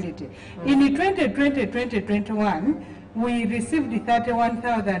facility. In 2020-2021, we received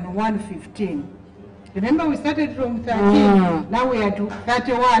 31,115. Remember, we started from 13. Now we are to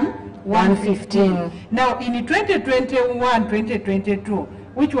 31,115. Now in 2021-2022,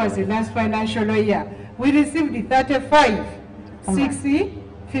 which was the last financial year, we received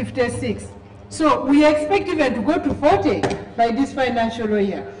 35,656. So we expect even to go to 40 by this financial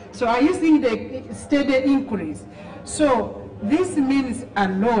year. So are you seeing the steady increase? So this means a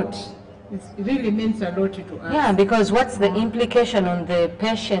lot. It really means a lot to us. Yeah, because what's the implication on the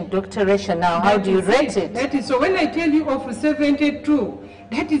patient-doctor ratio now? How do you rate it? That is, so when I tell you of 72,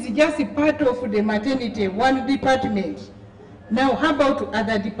 that is just a part of the maternity, one department. Now, how about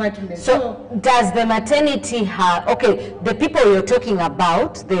other departments? So does the maternity have, okay, the people you're talking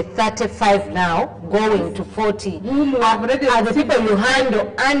about, the 35 now, going to 40, are the people you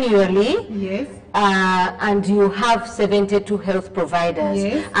handle annually? Yes. And you have 72 health providers.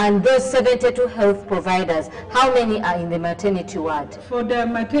 Yes. And those 72 health providers, how many are in the maternity ward? For the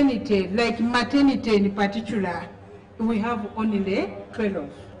maternity, like maternity in particular, we have only 12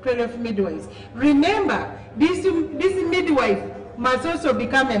 midwives. Remember, this midwife must also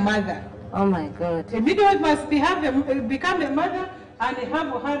become a mother. Oh my God. A midwife must become a mother and have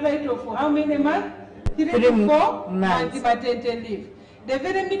her right of how many months? 3 to 4 months. months maternity leave. The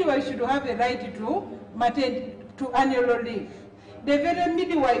very midwife should have a right to annual leave. The very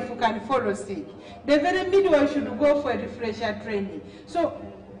midwife can follow sick. The very midwife should go for a refresher training. So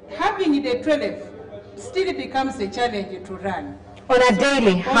having the 12 still becomes a challenge to run. On a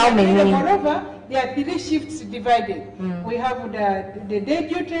daily, how many? Moreover, there are 3 shifts divided. We have the day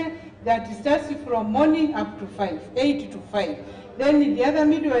duty that starts from morning up to 5, 8 to 5. Then the other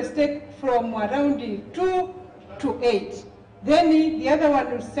midwives take from around 2 to 8. Then the other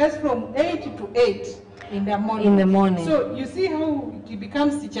one starts from 8 to 8 in the morning. In the morning. So you see how it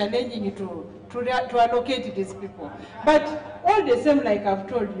becomes challenging to allocate these people. But all the same, like I've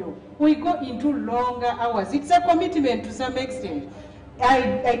told you, we go into longer hours. It's a commitment to some extent.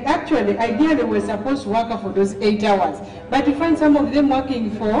 Ideally, we're supposed to work for those 8 hours. But you find some of them working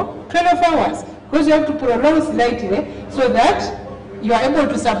for 12 hours. Because you have to prolong slightly so that you are able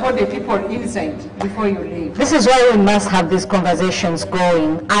to support the people inside before you leave. This is why we must have these conversations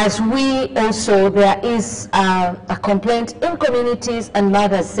going. As we also, there is a complaint in communities and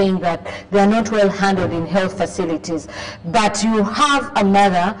mothers saying that they are not well handled in health facilities. But you have a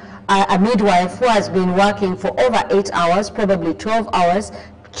mother, a midwife who has been working for over 8 hours, probably 12 hours.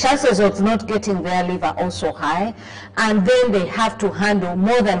 Chances of not getting their leave are also high. And then they have to handle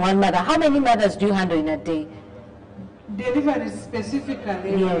more than one mother. How many mothers do you handle in a day? Deliveries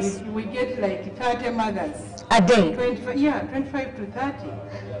specifically, yes. we get like 30 mothers. A day? 25 to 30.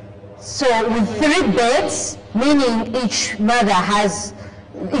 So with 3 beds, meaning each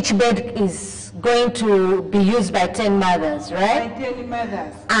bed is going to be used by 10 mothers, right? By 10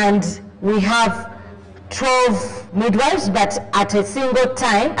 mothers. And we have 12 midwives, but at a single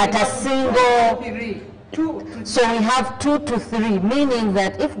time, so we have 2 to 3, meaning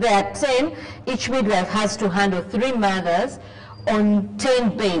that if there are 10, each midwife has to handle 3 mothers on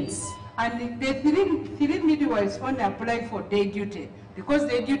 10 beds. And the 3 midwives only apply for day duty, because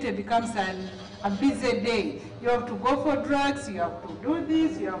day duty becomes a busy day. You have to go for drugs, you have to do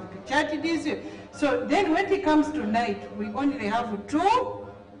this, you have to chat this. So then when it comes to night, we only have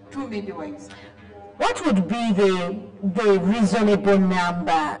two midwives. What would be the reasonable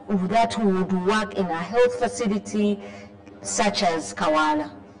number that would work in a health facility such as Kawala,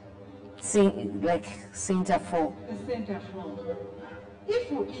 like Center 4? Center 4.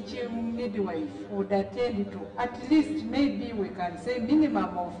 If each midwife would attend to at least, maybe we can say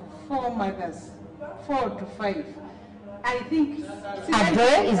minimum of 4 mothers, 4 to 5. I think. A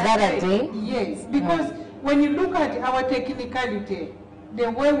day? Is that a day? Yes, because when you look at our technicality, the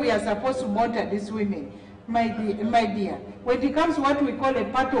way we are supposed to monitor these women, my dear, when it comes to what we call a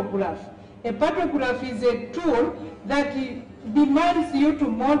pathograph is a tool that demands you to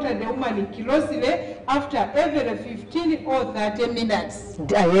monitor the woman closely after every 15 or 30 minutes.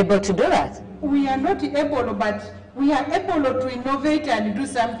 Are you able to do that? We are not able, but we are able to innovate and do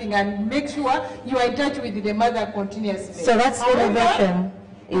something and make sure you are in touch with the mother continuously. So that's innovation.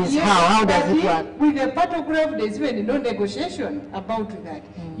 Is yes, how does it work? With the pathograph, there's even no negotiation about that.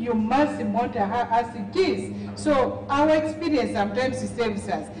 You must monitor her as it is. So our experience sometimes saves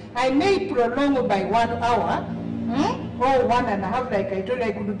us. I may prolong by 1 hour or 1.5, like I told you.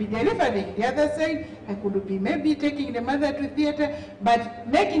 I could be delivering the other side. I could be maybe taking the mother to theater, but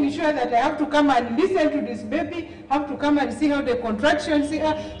making sure that I have to come and listen to this baby, have to come and see how the contractions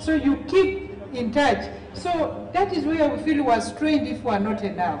are. So you keep in touch. So that is where we feel we are strained if we are not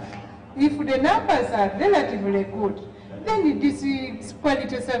enough. If the numbers are relatively good, then this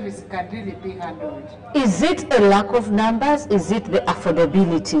quality service can really be handled. Is it a lack of numbers? Is it the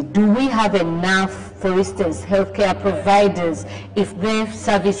affordability? Do we have enough, for instance, healthcare providers? If their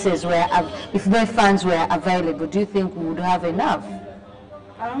services were, if their funds were available, do you think we would have enough?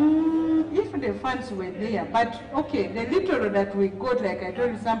 If the funds were there, but okay, the little that we got, like I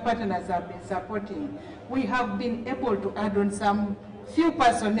told you, some partners have been supporting. We have been able to add on some few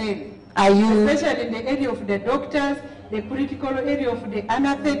personnel. Especially in the area of the doctors, the critical area of the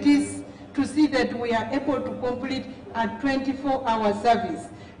anesthetists, to see that we are able to complete a 24-hour service.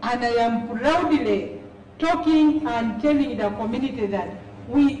 And I am proudly talking and telling the community that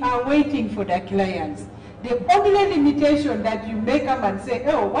we are waiting for the clients. The only limitation that you may come and say,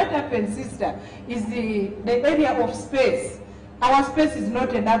 oh, what happened, sister, is the area of space. Our space is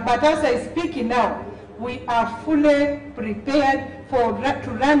not enough. But as I speak now, we are fully prepared to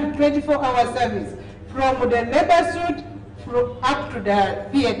run 24-hour service from the labor suite up to the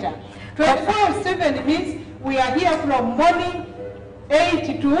theater. 24/7 means we are here from morning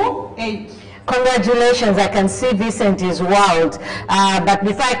 8 to 8. Congratulations. I can see Vincent is wild. But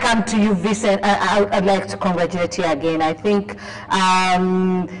before I come to you, Vincent, I'd like to congratulate you again. I think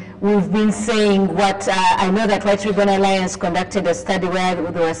we've been saying what, I know that White Ribbon Alliance conducted a study where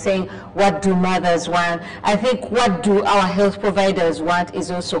they were saying, what do mothers want? I think what do our health providers want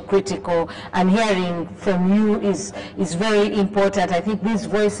is also critical, and hearing from you is very important. I think these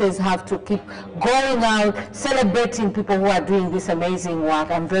voices have to keep going out, celebrating people who are doing this amazing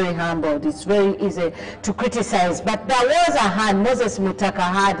work. I'm very humbled. It's very easy to criticize, but there was a hand. Moses Mutaka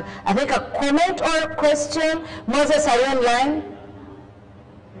had, I think, a comment or a question. Moses, are you online?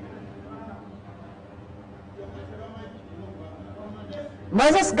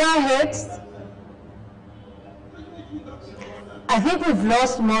 Moses, go ahead. I think we've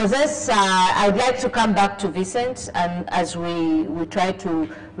lost Moses. I'd like to come back to Vincent, and as we try to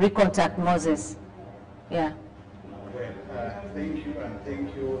recontact Moses. Yeah. Well, thank you, and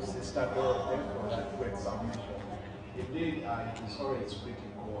thank you, Sister Dorothy, for that great submission. Indeed, it is always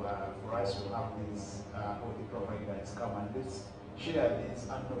critical for us to have these healthy providers come and share these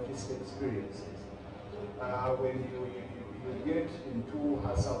unnoticed experiences. When you get into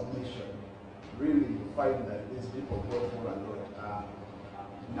her submission, really you find that these people go through a lot.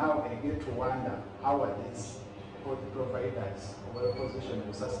 Now I get to wonder, how are these health providers well positioned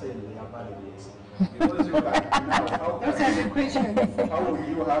to sustain their families? Because you can now, Those are the questions. how would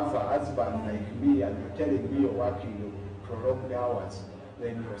you have a husband like me and you're telling me you're working prolonged hours?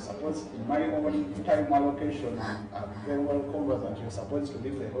 Then you're supposed, in my own time allocation, I'm very well conversant, you're supposed to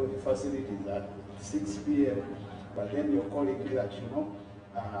leave the health facilities at 6 p.m. But then you're calling me that, you know,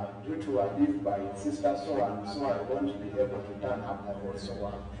 due to a leave by sister so and so, I won't be able to turn up. I also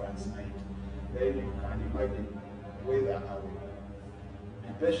work transnight. Then you can imagine whether I will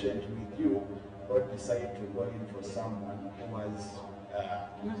be patient with you or decide to go in for someone who has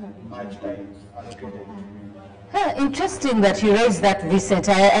much time allocated to me. Interesting that you raised that, Vincent.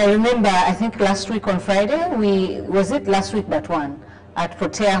 I remember, I think last week on Friday, was it last week but one, at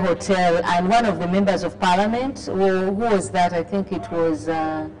Protea Hotel, and one of the members of parliament, who was that? I think it was,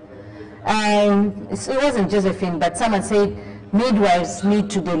 it wasn't Josephine, but someone said midwives need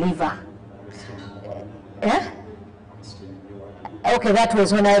to deliver. Yeah? Okay, that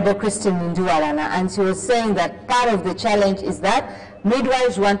was Honorable Christine Nduwalana, and she was saying that part of the challenge is that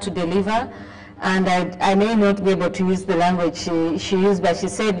midwives want to deliver, and I may not be able to use the language she used, but she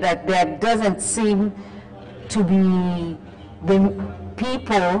said that there doesn't seem to be the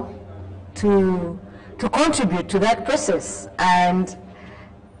people to contribute to that process, and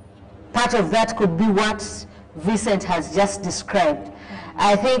part of that could be what Vincent has just described.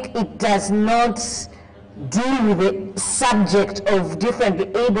 I think it does not deal with the subject of differently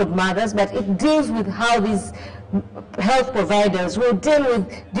abled mothers, but it deals with how these health providers will deal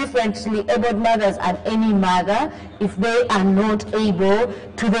with differently abled mothers and any mother if they are not able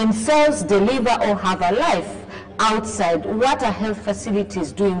to themselves deliver or have a life outside. What are health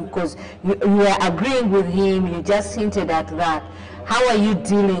facilities doing? Because you are agreeing with him, you just hinted at that. How are you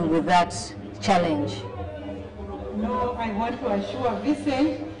dealing with that challenge? No, I want to assure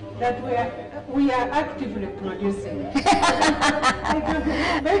Vincent that we are actively producing.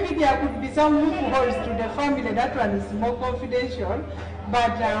 Maybe there could be some loopholes to the family, that one is more confidential,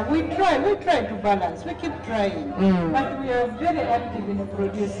 but we try to balance, we keep trying, but we are very active in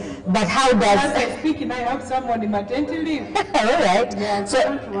producing. But how does... As I speak, I have someone in maternity leave. All right. Yeah, so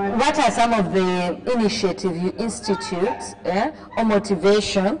what are some of the initiatives you institute or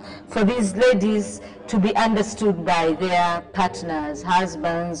motivation for these ladies to be understood by their partners,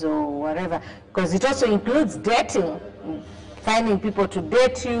 husbands or whatever? Because it also includes dating, finding people to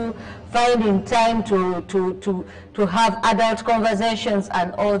date you, finding time to have adult conversations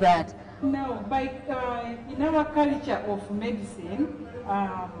and all that. No, in our culture of medicine,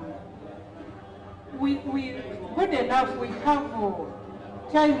 we good enough, we have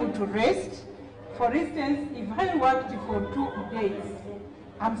time to rest. For instance, if I worked for 2 days,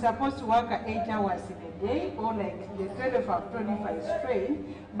 I'm supposed to work 8 hours in a day, or like the 12 of 25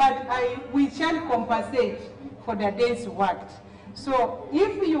 straight, but we shall compensate for the days worked. So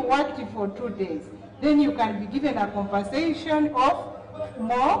if you worked for 2 days, then you can be given a compensation of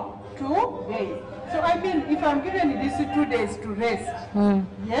more 2 days. So I mean, if I'm given these 2 days to rest,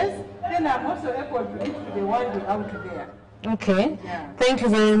 yes, then I'm also able to reach to the world out there. Okay, Yeah. Thank you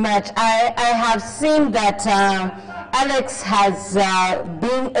very much. I have seen that Alex has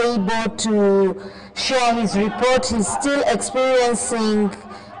been able to share his report. He's still experiencing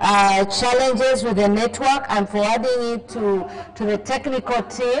challenges with the network. I'm forwarding it to the technical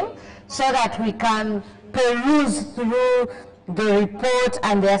team so that we can peruse through the report,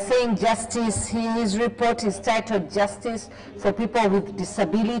 and they're saying justice. His report is titled Justice for People with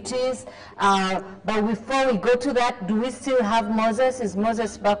Disabilities. But before we go to that, do we still have Moses? Is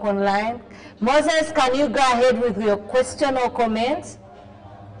Moses back online? Moses, can you go ahead with your question or comment?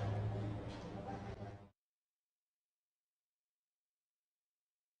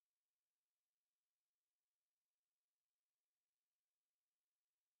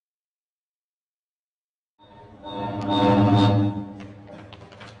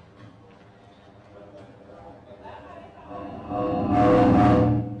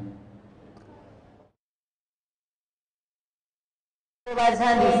 Nobody's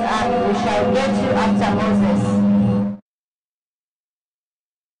hand is up. We shall get you after Moses.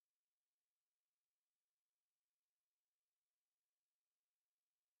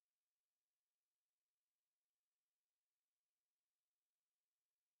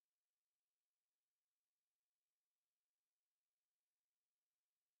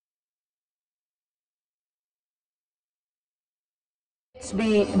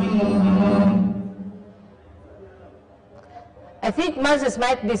 I think Moses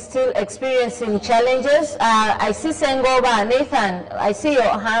might be still experiencing challenges. I see Sengoba, Nathan, I see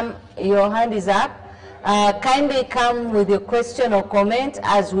your hand is up. Kindly come with your question or comment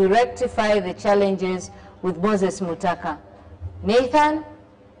as we rectify the challenges with Moses Mutaka. Nathan?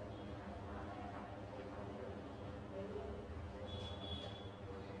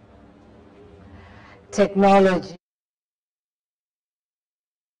 Technology.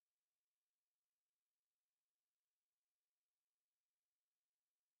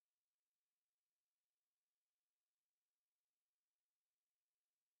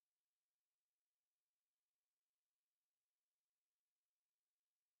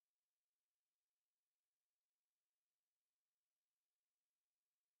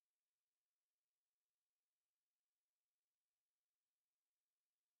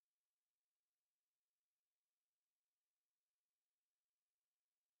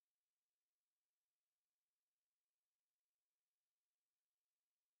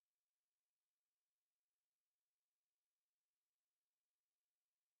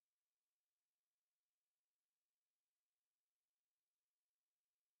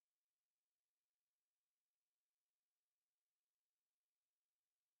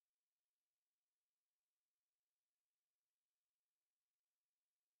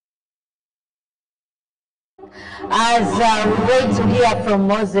 As we wait to hear from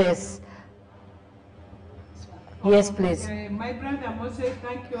Moses. Yes, please. My brother Moses,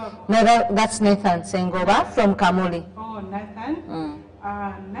 thank you. No, that's Nathan Sengoba from Kamuli. Oh, Nathan.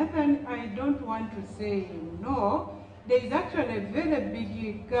 Nathan, I don't want to say no. There is actually a very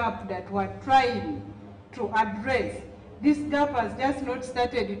big gap that we're trying to address. This gap has just not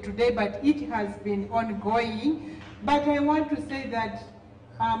started today, but it has been ongoing. But I want to say that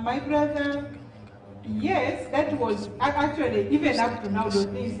my brother, yes, that was actually, even up to now, those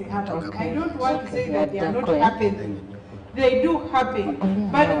things happen. Okay. I don't want to say that they are not happening. They do happen.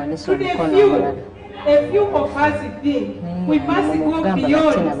 But to a few of us think we must go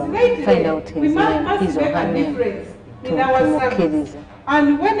beyond slightly. We must make a difference in our service.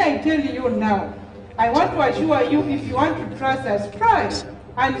 And when I tell you now, I want to assure you, if you want to trust us, try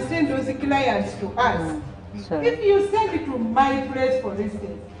and send those clients to us. If you send it to my place, for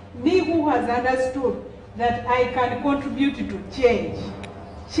instance, me who has understood that I can contribute to change.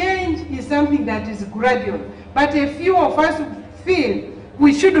 Change is something that is gradual, but a few of us feel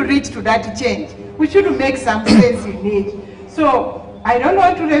we should reach to that change. We should make some sense in it. So I don't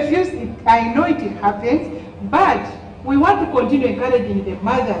want to refuse it. I know it happens, but we want to continue encouraging the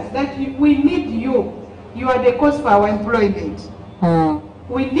mothers that we need you. You are the cause for our employment.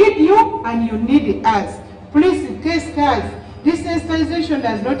 We need you and you need us. Please test us. This sensitization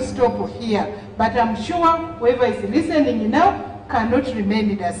does not stop here, but I'm sure whoever is listening now cannot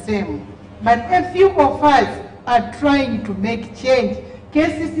remain the same. But a few of us are trying to make change.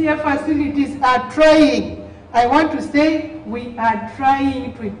 KCCA facilities are trying. I want to say we are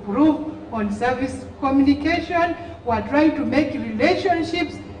trying to improve on service communication. We are trying to make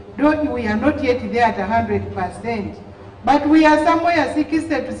relationships, though we are not yet there at 100%. But we are somewhere 60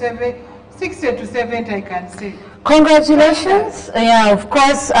 to 70, I can say. Congratulations. Yeah, of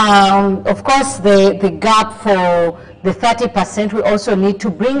course, the gap for the 30%, we also need to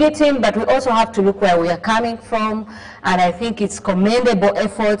bring it in, but we also have to look where we are coming from, and I think it's commendable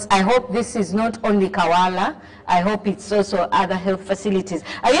efforts. I hope this is not only Kawala, I hope it's also other health facilities.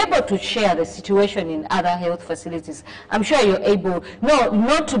 Are you able to share the situation in other health facilities? I'm sure you're able, no,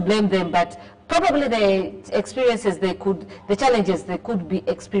 not to blame them, but probably the experiences the challenges they could be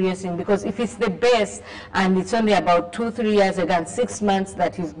experiencing, because if it's the best and it's only about 2-3 years ago and 6 months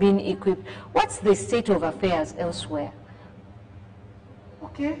that you've been equipped, what's the state of affairs elsewhere?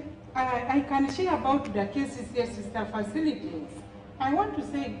 Okay, I can share about the KCCA sister facilities. I want to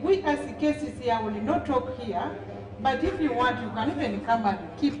say, we as the KCCA will not talk here, but if you want, you can even come and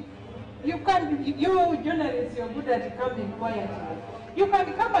keep, you journalists, you're good at coming quietly. You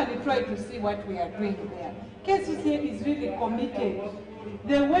can come and try to see what we are doing there. KCCA is really committed.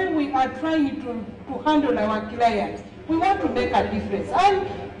 The way we are trying to handle our clients, we want to make a difference. And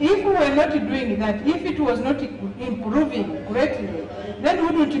if we were not doing that, if it was not improving greatly, then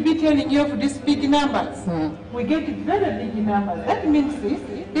we wouldn't be telling you of these big numbers. We get very big numbers. That means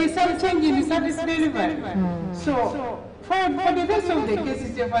there's some change in service delivery. So for the rest of the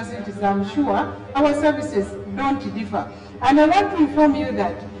KCCA facilities, I'm sure our services don't differ. And I want to inform you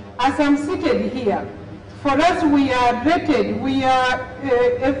that as I'm seated here, for us we are rated, we are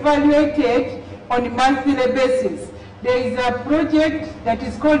evaluated on a monthly basis. There is a project that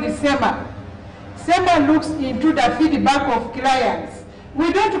is called the SEMA. SEMA looks into the feedback of clients.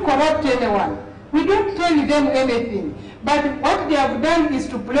 We don't corrupt anyone. We don't tell them anything. But what they have done is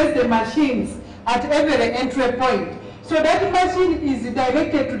to place the machines at every entry point. So that machine is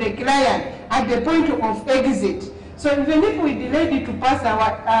directed to the client at the point of exit. So even if we delayed to pass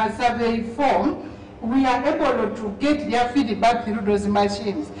our survey form, we are able to get their feedback through those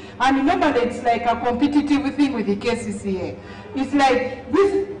machines. And normally it's like a competitive thing with the KCCA. It's like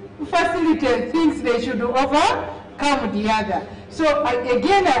this facility thinks they should overcome the other. So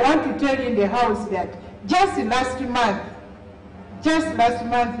again, I want to tell you in the house that just last month,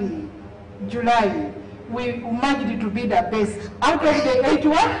 July, we managed to be the best. Out of the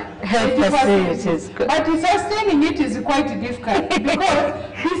 81 health facilities. But sustaining it is quite difficult because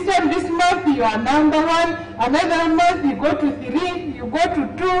this month you are number 1, another month you go to 3, you go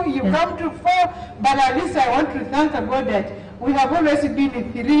to 2, you come to 4. But at least I want to thank God that we have always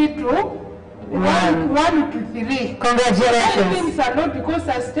been 3 to 1 to 3. Congratulations. That means a lot because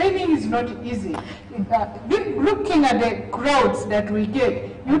sustaining is not easy. Looking at the crowds that we get,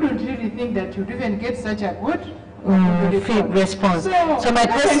 you don't really think that you'd even get such a good response. So my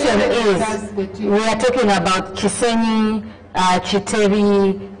question is, we are talking about Kisenyi,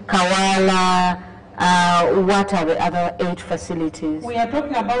 Chiteri, Kawala, what are the other 8 facilities? We are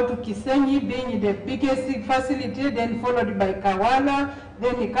talking about Kisenyi being the biggest facility, then followed by Kawala,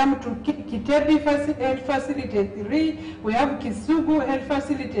 then we come to Kitebi Health Facility 3, we have Kisugu Health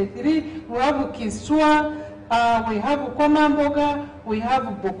Facility 3, we have Kiswa, we have Komamboga, we have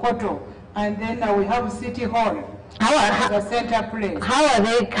Bokoto, and then we have City Hall. The center place.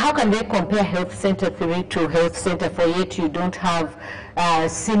 How can they compare Health Center 3 to Health Center 4, yet you don't have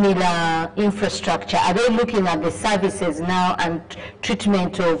similar infrastructure? Are they looking at the services now and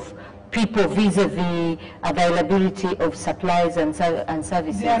treatment of people vis-a-vis availability of supplies and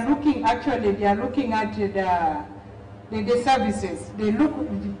services? They are looking at the services. They look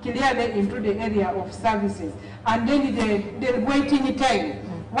clearly into the area of services. And then the waiting time.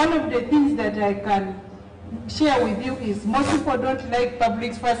 One of the things that I can share with you is most people don't like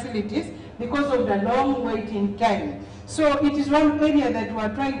public facilities because of the long waiting time. So it is one area that we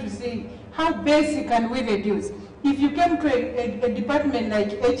are trying to see how basic can we reduce. If you came to a department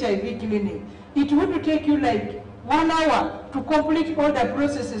like HIV clinic, it would take you like 1 hour to complete all the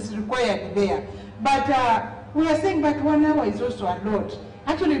processes required there. But we are saying that 1 hour is also a lot.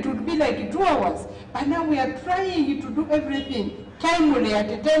 Actually, it would be like 2 hours. But now we are trying to do everything timely, at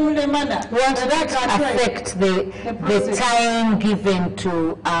a timely manner. Won't that affect the time given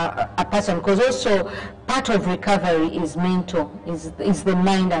to a person? Because also part of recovery is mental, is the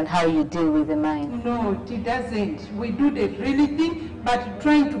mind and how you deal with the mind. No, it doesn't. We do the really thing, but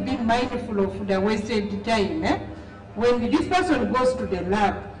trying to be mindful of the wasted time. When this person goes to the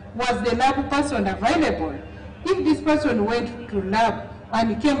lab, was the lab person available? If this person went to lab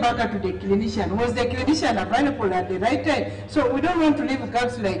and came back to the clinician, was the clinician available at the right time? So we don't want to leave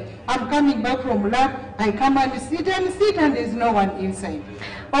gaps like, I'm coming back from lab, I come and sit and there's no one inside.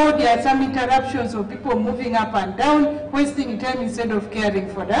 Or there are some interruptions of people moving up and down, wasting time instead of caring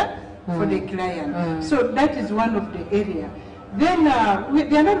for the client. So that is one of the areas. Then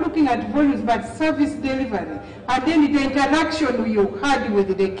they are not looking at volumes, but service delivery. And then the interaction you had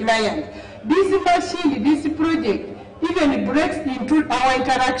with the client. This machine, this project, even breaks into our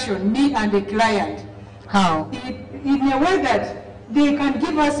interaction, me and the client. How? In a way that they can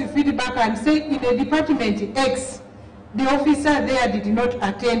give us feedback and say, in the department X, the officer there did not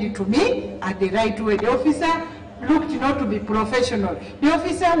attend to me at the right way. The officer looked not to be professional. The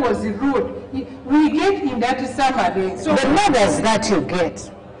officer was rude. We get in that summary. So the mothers that you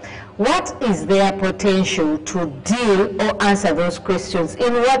get, what is their potential to deal or answer those questions?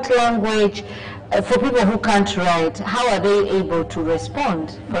 In what language? For people who can't write, how are they able to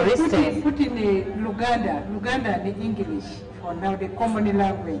respond? For instance, put in Luganda and English for now, the common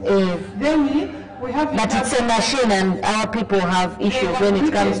language. Then we have. But it's a machine, and our people have issues when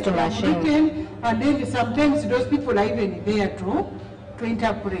it comes to machines. And then sometimes those people are even there to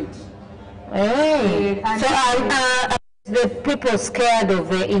interpret. Hey. So are the people scared of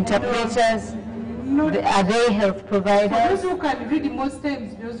the interpreters? Are they health providers? For those who can read, most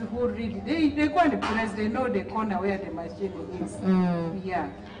times those who read, they go and press, they know the corner where the machine is. Yeah.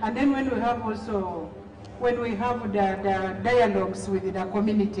 And then when we have the dialogues with the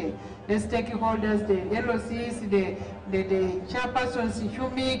community, the stakeholders, the LOCs, the chairpersons,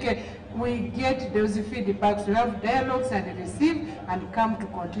 HUMIC, we get those feedbacks. We have dialogues and receive and come to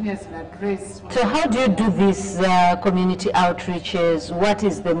continuously address. So how do you do these community outreaches? What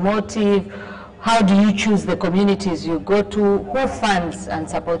is the motive? How do you choose the communities you go to? Who funds and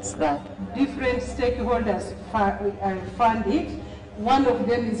supports that? Different stakeholders fund it. One of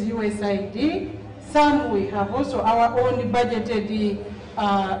them is USAID. Some we have also our own budgeted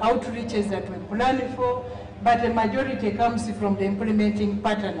outreaches that we plan for, but the majority comes from the implementing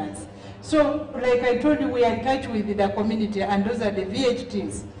partners. So, like I told you, we are in touch with the community, and those are the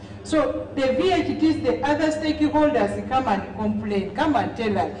VHTs. So the VHTs, the other stakeholders come and complain, come and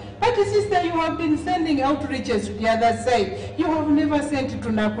tell us, but sister, you have been sending outreaches to the other side. You have never sent to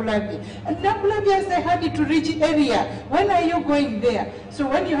Nakulabi. And Nakulabi has a hard to reach area. When are you going there? So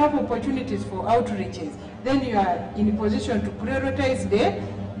when you have opportunities for outreaches, then you are in a position to prioritize the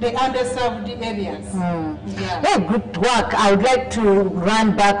underserved areas. Yeah. Yeah, good work. I would like to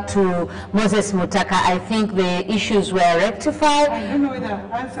run back to Moses Mutaka. I think the issues were rectified. I don't know whether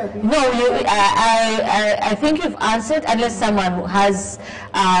I've answered. No, I think you've answered, unless someone has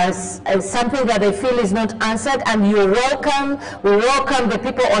something that they feel is not answered, and you're welcome. We welcome the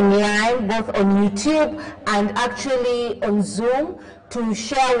people online, both on YouTube and actually on Zoom, to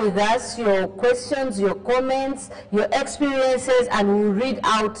share with us your questions, your comments, your experiences, and we'll read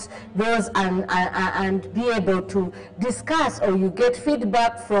out those and be able to discuss, or you get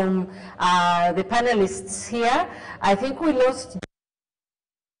feedback from the panelists here. I think we lost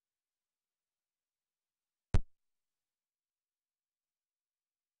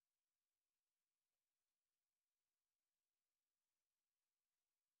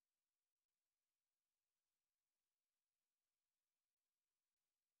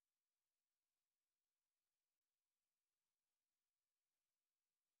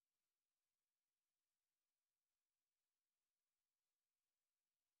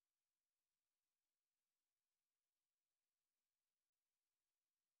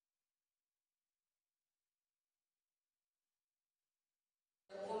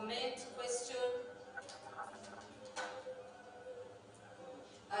question.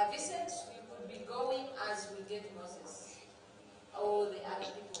 Vincent, you could be going as we get Moses, or the other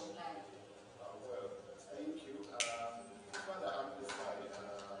people online. Well, thank you. Further amplify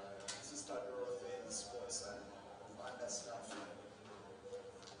Sister Dorothy's sponsor of understaffing.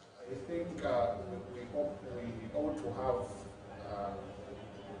 I think we ought to have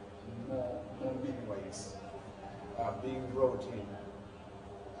more midwives being brought in.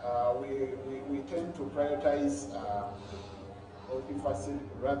 We tend to prioritize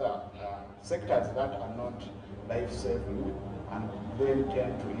sectors that are not life-saving, and then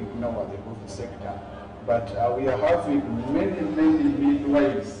tend to ignore the health sector. But we are having many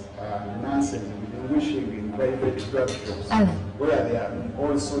midwives, nurses languishing in private hospitals, where they are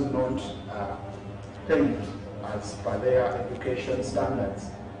also not paid as per their education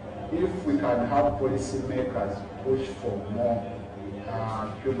standards. If we can have policymakers push for more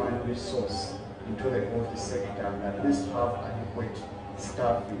human resource into the health sector and at least have adequate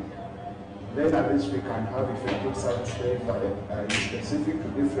staffing, then at least we can have effective service delivery specific to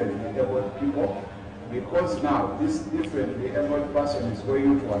differently abled people. Because now this differently abled person is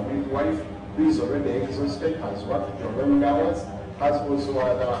going to a midwife who is already exhausted, has worked for long hours, has also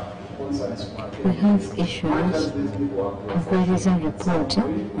other concerns. We have issues of reason report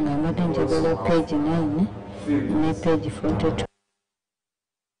on our modern develop page 9, page 42.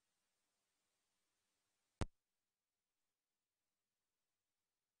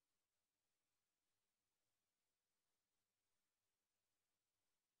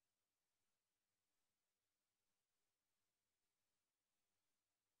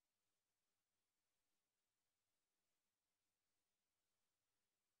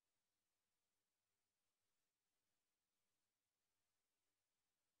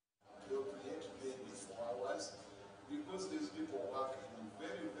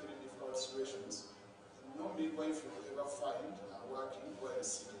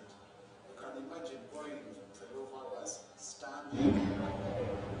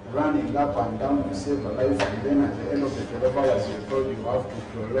 running up and down to save a life, and then at the end of the 12 hours you're told you have to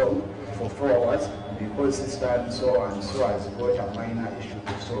prolong for 4 hours because sister and so has got a minor issue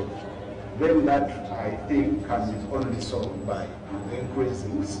to solve. Then that, I think, can be only solved by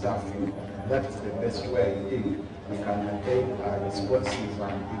increasing staffing. That is the best way, I think, we can attain a responsive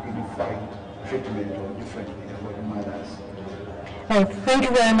and dignified treatment of differently abled mothers. Oh, thank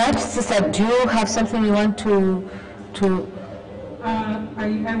you very much. Sister, do you have something you want to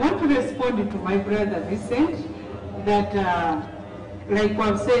I want to respond to my brother Vincent that, like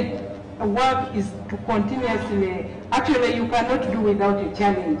I've said, work is to continuously, actually you cannot do without a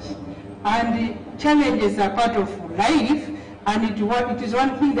challenge. And challenges are part of life, and it is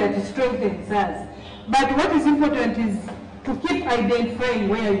one thing that strengthens us. But what is important is to keep identifying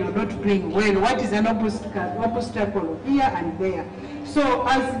where you're not doing well, what is an obstacle here and there. So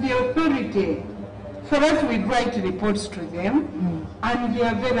as the authority, for us we write reports to them, and they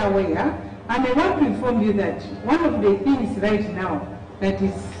are very aware. And I want to inform you that one of the things right now that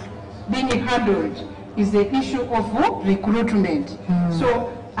is being handled is the issue of recruitment.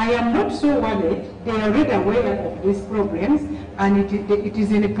 So I am not so worried. They are already aware of these problems, and it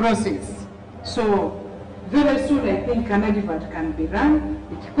is in a process. So very soon I think an advert can be run.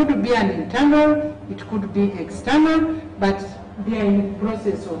 It could be an internal, it could be external, but they are in the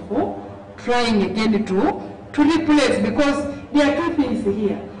process of trying again to replace, because there are two things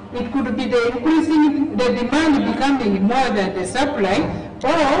here. It could be the increasing, the demand becoming more than the supply,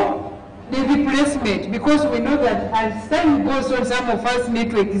 or the replacement, because we know that as time goes on, some of us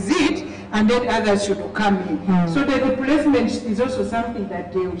need to exit and then others should come in. So the replacement is also something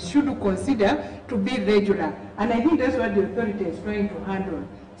that they should consider to be regular. And I think that's what the authority is trying to handle.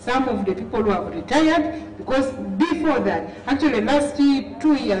 Some of the people who have retired, because before that, actually last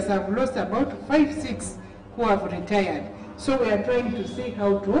 2 years I've lost about 5-6 who have retired. So we are trying to see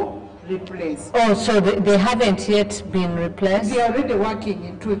how to replace. Oh, so they haven't yet been replaced? They are already working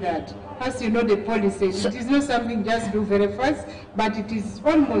into that. As you know, the policy, it is not something just do very fast, but it is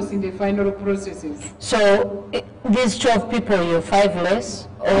almost in the final processes. So these 12 people, you're 5 less,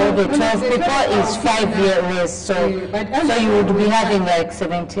 or the 12 people is 5 years less, so you would be having like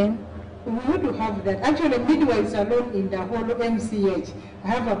 17? We would have that. Actually, midwives alone in the whole MCH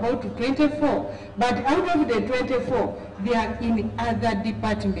have about 24. But out of the 24, they are in other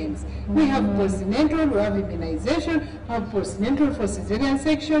departments. We have postnatal, we have immunization, we have postnatal for cesarean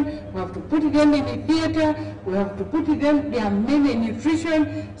section, we have to put them in the theater, we have to put them, there are many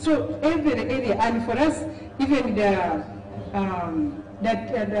nutrition. So every area, and for us, even the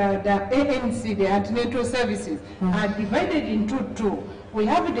ANC, the antenatal services, are divided into 2. We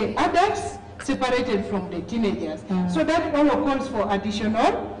have the adults separated from the teenagers. So that all calls for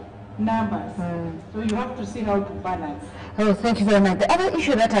additional numbers. So you have to see how to balance. Oh, thank you very much. The other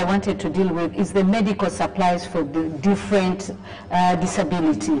issue that I wanted to deal with is the medical supplies for the different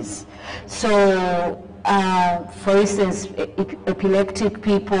disabilities. So, for instance, epileptic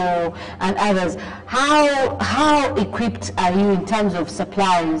people and others, how equipped are you in terms of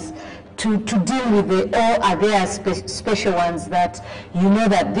supplies to deal with the, or are there special ones that you know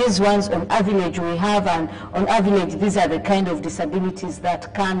that these ones on average we have, and on average these are the kind of disabilities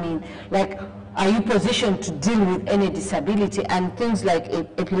that come in? Like, are you positioned to deal with any disability and things like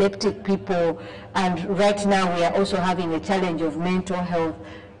epileptic people, and right now we are also having a challenge of mental health?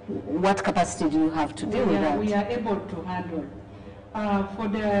 What capacity do you have to deal with that? We are able to handle.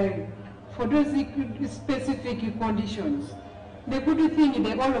 For those specific conditions, the good thing,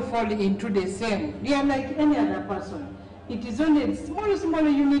 they all fall into the same. They are like any other person. It is only a small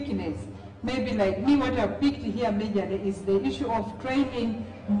uniqueness. Maybe like me, what I've picked here majorly is the issue of training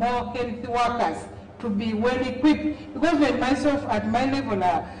more health workers to be well equipped. Because when myself at my level,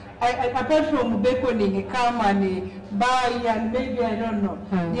 apart from beckoning, come and buy and maybe I don't know,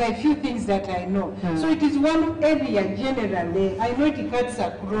 there are a few things that I know. So it is one area generally. I know it cuts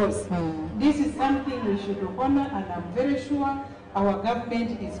across. This is something we should honor, and I'm very sure our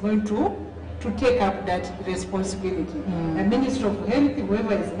government is going to take up that responsibility. The Minister of Health,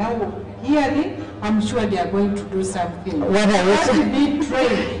 whoever is now hearing, I'm sure they are going to do something. What are you saying? Be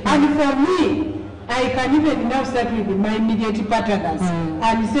trained. And for me, I can even now start with my immediate partners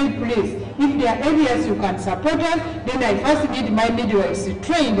and say, please, if there are areas you can support us, then I first need my midwives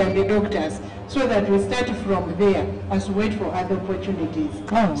trained and the doctors, so that we start from there as we wait for other opportunities.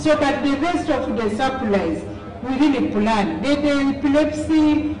 So that the rest of the supplies, we really plan. The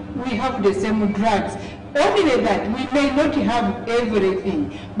epilepsy, we have the same drugs. Only that we may not have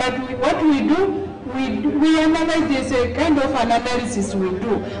everything, but what we do, we analyze. There's a kind of an analysis we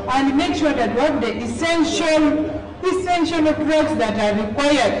do, and make sure that we have the essential essential drugs that are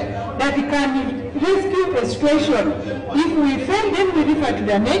required that can rescue a situation. If we fail, then we refer to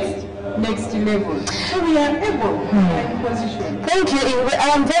the next level. So we are able to be in position. Thank you.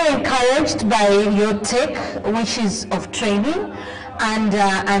 I'm very encouraged by your take, which is of training. And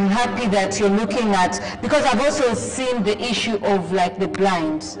I'm happy that you're looking at, because I've also seen the issue of like the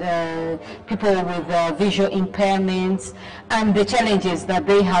blind, people with visual impairments, and the challenges that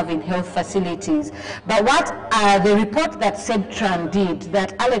they have in health facilities. But what the report that Sebtran did,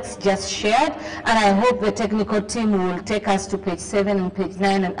 that Alex just shared, and I hope the technical team will take us to page 7 and page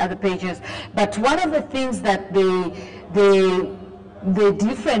 9 and other pages. But one of the things that the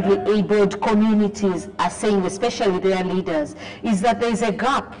differently abled communities are saying, especially their leaders, is that there is a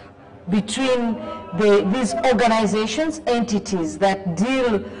gap between these organizations, entities that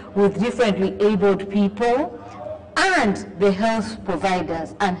deal with differently abled people and the health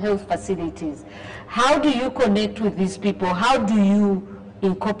providers and health facilities. How do you connect with these people? How do you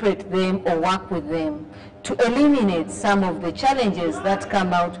incorporate them or work with them to eliminate some of the challenges that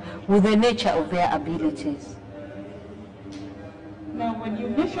come out with the nature of their abilities? Now, when you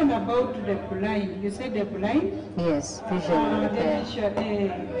mention about the blind, you said the blind? Yes,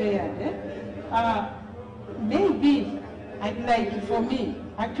 visually impaired. Maybe, like for me,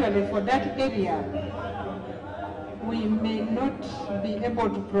 actually for that area, we may not be able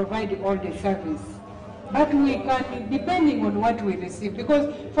to provide all the service. But we can, depending on what we receive.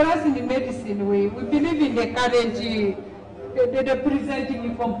 Because for us in the medicine, we believe in the current, the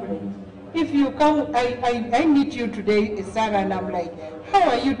presenting complaint. If you come, I meet you today, Sarah, and I'm like, how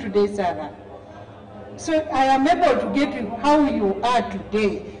are you today, Sarah? So I am able to get you how you are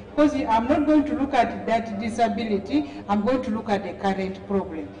today. Because I'm not going to look at that disability, I'm going to look at the current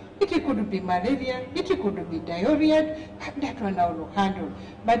problem. It could be malaria, it could be diarrhea, that one I will handle.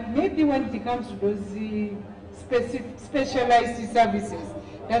 But maybe when it comes to those specialized services,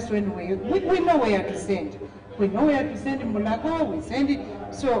 that's when we know where to send. We know where to send Mulago, we send it.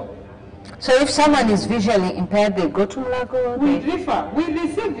 So if someone is visually impaired, they go to Mulago? We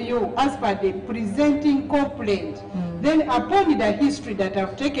receive you as per the presenting complaint. Then upon the history that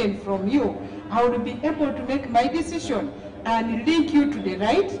I've taken from you, I will be able to make my decision and link you to the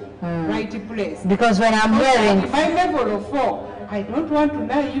right place. Because when I'm hearing... At my level of 4, I don't want to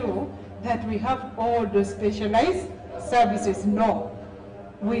lie you that we have all the specialized services. No.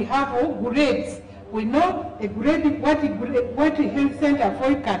 We have all grades. We know a grade, what a health center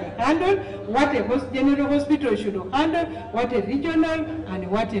for can handle, what a general hospital should handle, what a regional and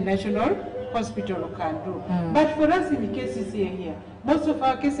what a national hospital can do. But for us in the cases here, most of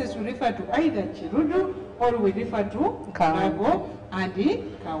our cases we refer to either Chirudu or we refer to Kago and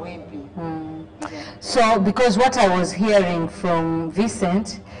Kawempe. Yeah. So because what I was hearing from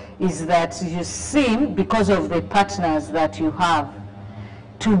Vincent is that you seem, because of the partners that you have,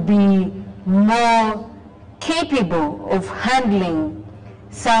 to be more capable of handling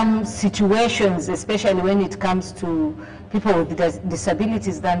some situations, especially when it comes to people with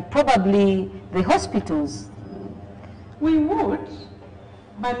disabilities, than probably the hospitals. We would,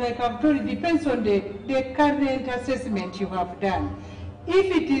 but like I've told you, it depends on the current assessment you have done.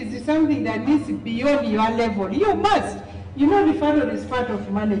 If it is something that needs beyond your level, you must. You know, referral is part of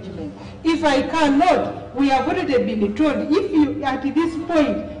management. If I cannot, we have already been told, if you at this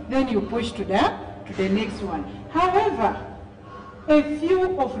point, then you push to the next one. However, a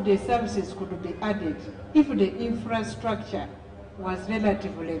few of the services could be added if the infrastructure was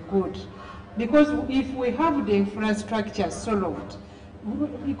relatively good. Because if we have the infrastructure solved,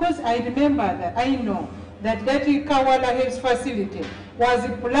 because I remember that, I know that Kawala Health Facility was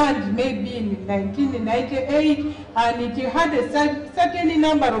planned maybe in 1998, and it had a certain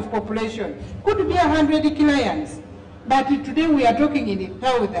number of population, could be 100 clients. But today we are talking in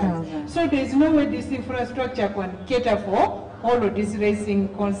thousands. So there is no way this infrastructure can cater for all of these raising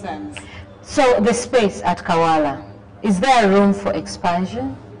concerns. So the space at Kawala, is there room for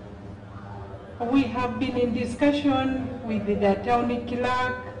expansion? We have been in discussion with the town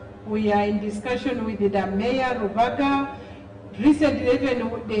clerk. We are in discussion with the mayor, Rubaga. Recently, even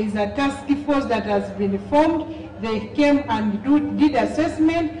there is a task force that has been formed. They came and did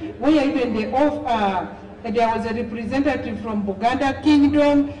assessment, where even there was a representative from Buganda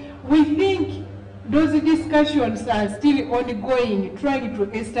Kingdom. We think those discussions are still ongoing, trying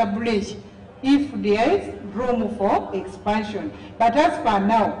to establish if there is room for expansion. But as per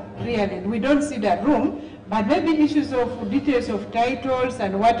now, really, we don't see the room. But maybe issues of details of titles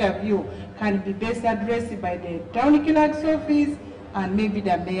and what have you can be best addressed by the town clerk's office and maybe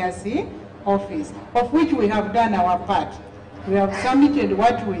the mayor's office, of which we have done our part. We have submitted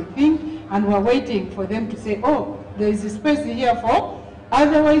what we think and we're waiting for them to say, oh, there is a space here for,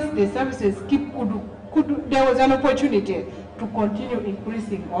 otherwise the services there was an opportunity to continue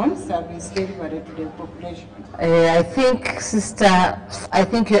increasing on service delivery to the population. I think, sister, I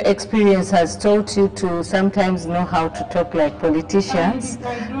think your experience has taught you to sometimes know how to talk like politicians,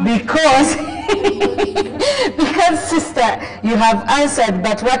 because because, sister, you have answered,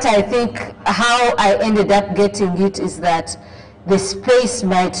 but what I think, how I ended up getting it is that the space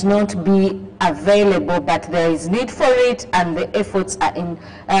might not be available, but there is need for it, and the efforts are in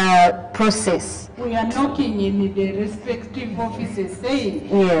process. We are knocking in the respective offices saying,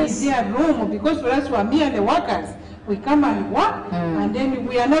 yes, is there room? Because for us, we are merely workers. We come and work, and then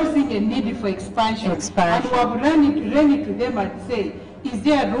we are now seeing a need for expansion. And we have run it to them and say, is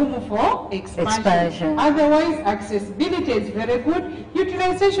there room for expansion? Otherwise, accessibility is very good,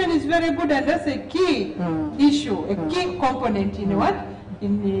 utilization is very good, and that's a key issue, a key component in what?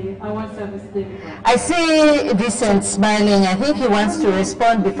 In our service delivery. I see Vincent smiling. I think he wants to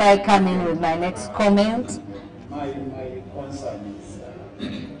respond before I come in with my next comment. My concern is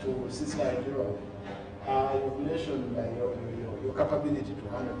to Sister Angela. You mentioned your capability to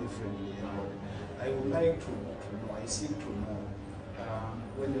handle differently. I would like to know, I seek to know,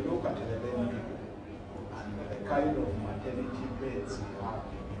 when you look at the land and the kind of maternity beds you have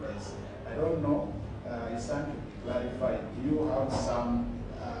in place, I don't know, it's time to clarify, do you have some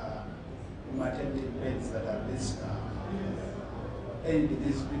maternity beds that at least aid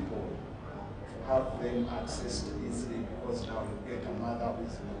these people to have them accessed easily, because now you get a mother who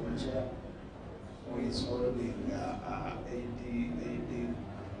is in a wheelchair, who is holding AD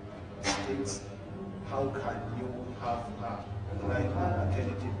sticks. How can you have like a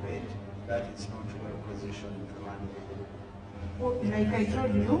maternity bed that is not well positioned to handle? Well, like I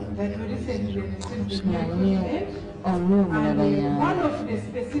told you, that we recently received the new and one of the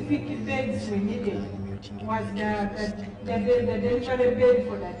specific beds we needed was the delivery bed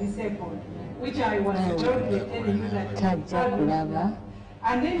for the disabled, which I was told telling you that.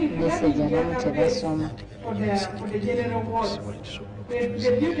 And then if you have the other beds for the general wards,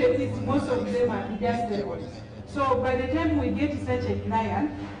 the beauty is most of them are adjustable. So by the time we get such a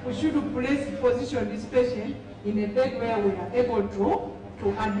client, we should position this patient in a bed where we are able to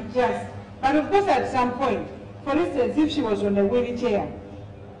adjust. But of course, at some point, for instance, if she was on a wheelchair,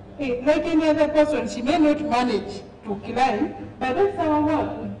 like any other person, she may not manage to climb, but that's our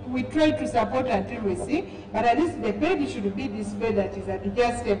work. We try to support until we see, but at least the bed should be this bed that is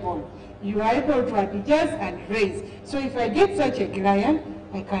adjustable. You are able to adjust and raise. So if I get such a client,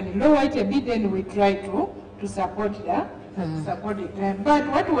 I can lower it a bit, then we try to support the client. But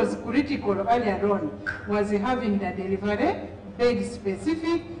what was critical earlier on was having the delivery bed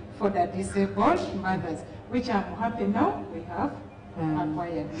specific for the disabled mothers, which I'm happy now we have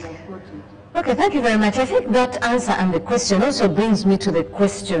acquired. We have got it. Okay, thank you very much. I think that answer and the question also brings me to the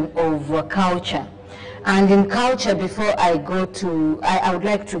question of culture. And in culture, before I go to, I would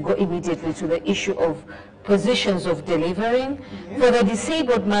like to go immediately to the issue of positions of delivering for the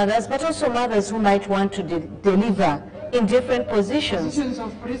disabled mothers, but also mothers who might want to deliver in different positions. Positions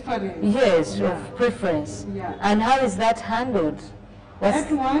of preference. Yes, of preference. Yeah. And how is that handled? That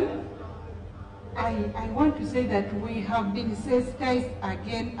one, I want to say that we have been sensitized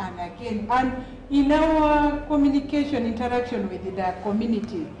again and again. And in our communication, interaction with the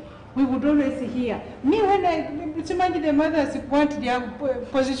community, we would always hear, when imagine the mothers want their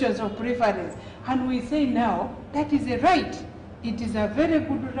positions of preference, and we say now, that is a right. It is a very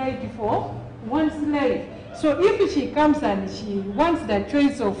good right for one's life. So if she comes and she wants the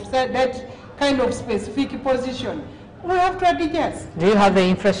choice of that kind of specific position, we have to adjust. Do you have the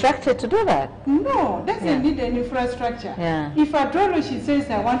infrastructure to do that? No, doesn't need an infrastructure. Yeah. If at all she says,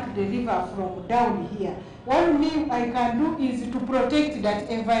 I want to deliver from down here, what I can do is to protect that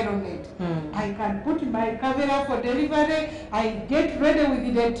environment. I can put my camera for delivery, I get ready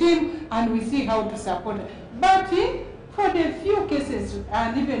with the team, and we see how to support it. But for the few cases,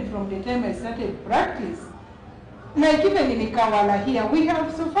 and even from the time I started practice, like even in Kawala here, we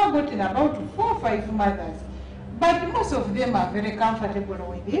have so far gotten about 4 or 5 mothers. But most of them are very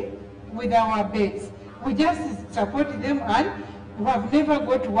comfortable with our beds. We just support them, and we have never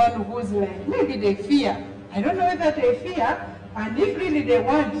got one who's like, maybe they fear. I don't know whether they fear, and if really they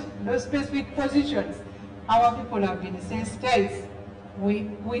want those specific positions, our people have been sensitized.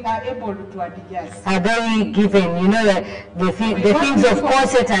 We are able to adjust. Are they given, the things of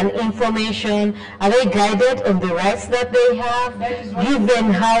consent and information, are they guided on the rights that they have?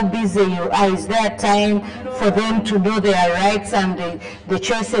 Given how busy you are, is there time for them to know their rights and the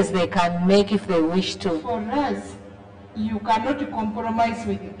choices they can make if they wish to? For us, you cannot compromise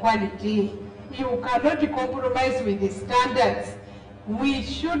with quality. You cannot compromise with the standards. We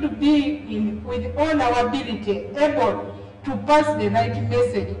should be, with all our ability, able to pass the right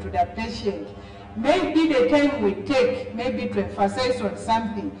message to the patient. Maybe the time we take, maybe to emphasize on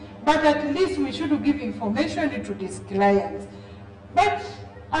something, but at least we should give information to these clients. But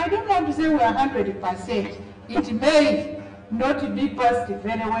I don't want to say we are 100%. It may not be passed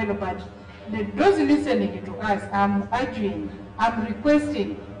very well, but those listening to us, I'm urging, I'm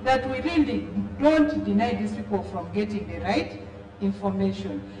requesting that we really don't deny these people from getting the right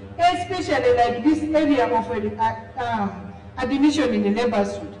information, especially like this area of admission in the labor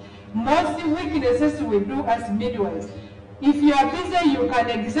suit. Most weaknesses we do as midwives. If you are busy, you can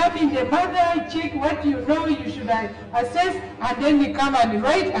examine the mother, check what you know you should assess, and then you come and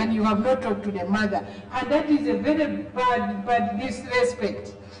write, and you have not talked to the mother. And that is a very bad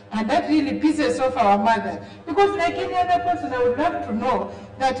disrespect. And that really pisses off our mother. Because like any other person, I would love to know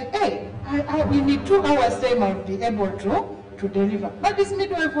that, hey, in 2 hours time I'll be able to deliver. But this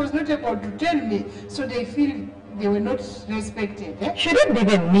midwife was not able to tell me, so they feel they were not respected. Should it be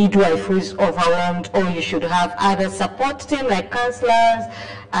the midwife who is overwhelmed, or you should have other support team like counselors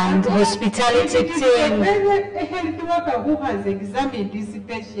and hospitality team? A health worker who has examined this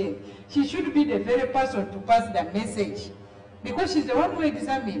patient, she should be the very person to pass the message, because she's the one who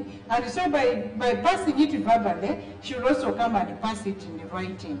examined. And so by passing it verbally, she will also come and pass it in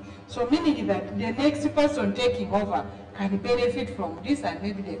writing. So meaning that the next person taking over can benefit from this and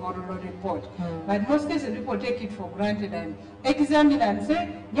maybe the oral report. But most cases people take it for granted and examine and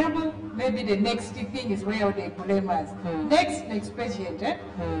say, yeah, well, maybe the next thing is where they blame us. Next patient.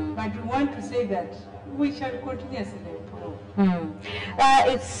 But we want to say that we shall continuously improve.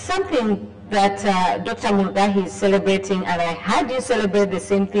 It's something that Dr. Muldahi is celebrating, and I had you celebrate the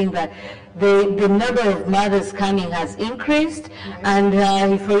same thing, that the number of mothers coming has increased. And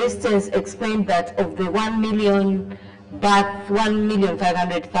he, for instance, explained that of the 1 million birth,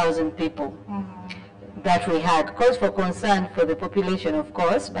 1,500,000 people that we had. Cause for concern for the population, of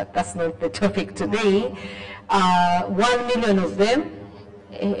course, but that's not the topic today. 1 million of them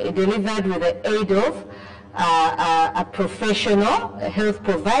delivered with the aid of a professional, a health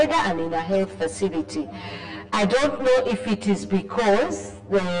provider, and in a health facility. I don't know if it is because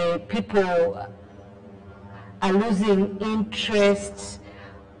the people are losing interest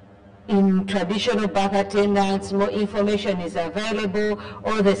in traditional birth attendants, more information is available,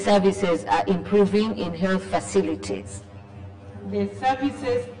 or the services are improving in health facilities. The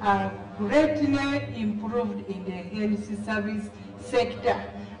services are greatly improved in the health service sector.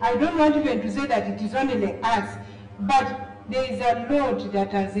 I don't want even to say that it is only us, but there is a lot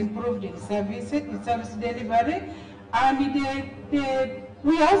that has improved in service delivery, and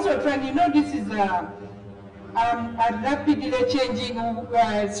we also try. You know, this is a rapidly changing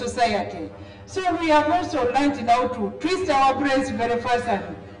society. So we have also learned now to twist our brains very fast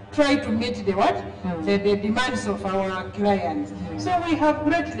and try to meet the what? The demands of our clients. So we have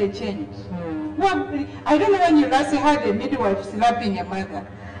greatly changed. Well, I don't know when you last had a midwife slapping a mother,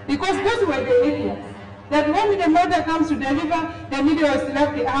 because those were the areas that when the mother comes to deliver, the midwife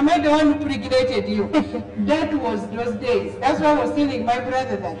slapped, am I the one who impregnated you? That was those days. That's why I was telling my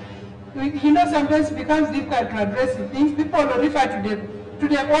brother that, you know, sometimes it becomes difficult to address the things. People refer to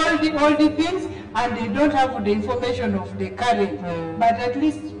the all the things, and they don't have the information of the current. But at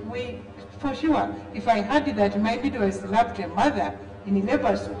least for sure, if I heard that my midwife slapped a mother in a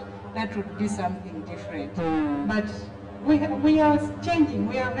labor suit, that would be something different. But we are changing.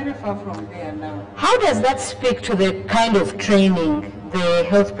 We are very far from there now. How does that speak to the kind of training the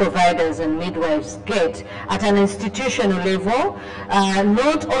health providers and midwives get at an institutional level,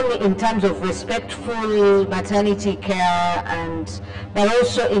 not only in terms of respectful maternity care, but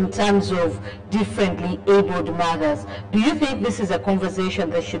also in terms of differently abled mothers? Do you think this is a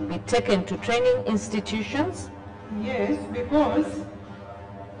conversation that should be taken to training institutions? Yes, because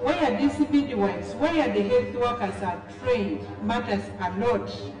where these midwives, where the health workers are trained, matters a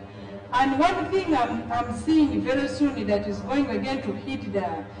lot. And one thing I'm seeing very soon that is going again to hit the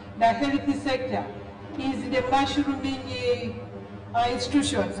health sector is the mushrooming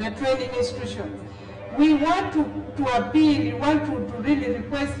institutions, the training institutions. We want to appeal, we want to really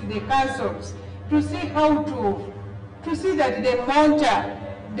request the councils to see how to see that they monitor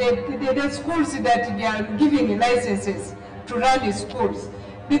the schools that they are giving licenses to run the schools.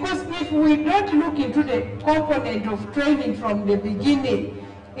 Because if we don't look into the component of training from the beginning,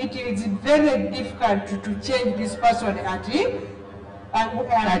 it is very difficult to change this person at the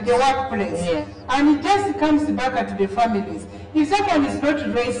workplace. Yes. And it just comes back to the families. If someone is not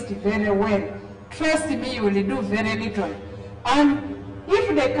raised very well, trust me, you will do very little. And if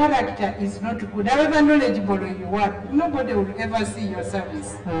the character is not good, however knowledgeable you are, nobody will ever see your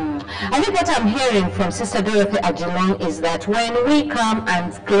service. I think what I'm hearing from Sister Dorothy Ajilong is that when we come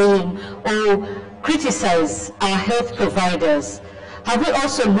and claim or criticize our health providers, have we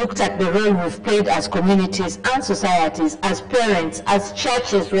also looked at the role we've played as communities and societies, as parents, as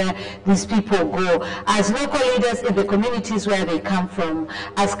churches where these people go, as local leaders in the communities where they come from,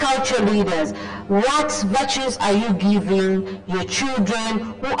 as culture leaders? What virtues are you giving your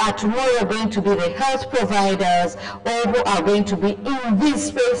children who are tomorrow going to be the health providers or who are going to be in these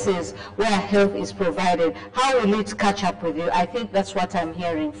spaces where health is provided? How will it catch up with you? I think that's what I'm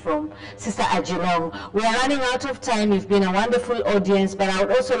hearing from Sister Ajilong. We are running out of time. You've been a wonderful audience. But I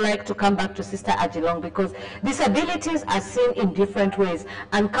would also like to come back to Sister Ajilong, because disabilities are seen in different ways,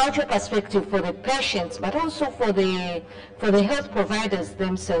 and cultural perspective for the patients, but also for the health providers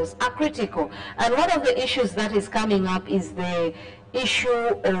themselves are critical. And one of the issues that is coming up is the issue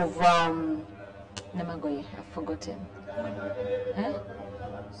of I've forgotten.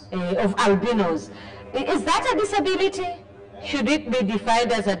 Of albinos. Is that a disability? Should it be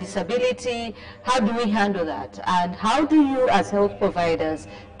defined as a disability? How do we handle that? And how do you, as health providers,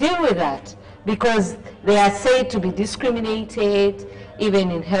 deal with that? Because they are said to be discriminated,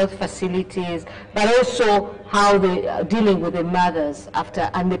 even in health facilities, but also how they are dealing with the mothers after,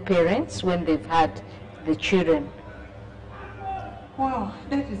 and the parents when they've had the children. Wow,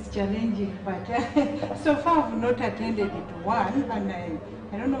 that is challenging, but so far I've not attended it one, and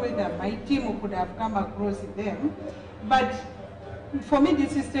I don't know whether my team could have come across them. But for me,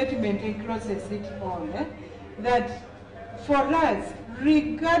 this statement encloses it all, that for us,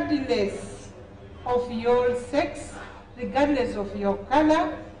 regardless of your sex, regardless of your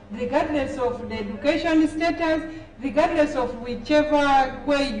color, regardless of the education status, regardless of whichever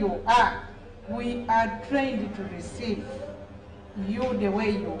way you are, we are trained to receive you the way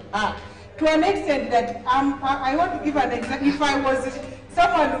you are. To an extent that I want to give an example. If I was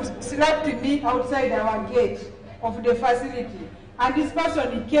someone who slapped me outside our gate of the facility, and this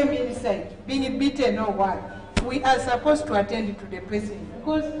person came inside, being beaten or what, we are supposed to attend to the person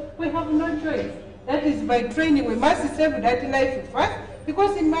because we have no choice. That is by training. We must save that life first,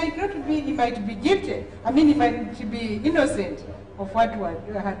 because it might not be, he might be guilty. I mean, he might be innocent of what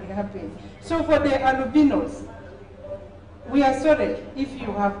had happened. So for the albinos, we are sorry if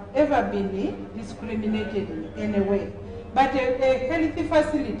you have ever been discriminated in any way. But a healthy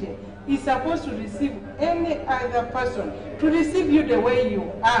facility is supposed to receive any other person, to receive you the way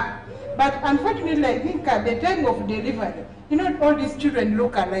you are. But unfortunately, I think at the time of delivery, not all these children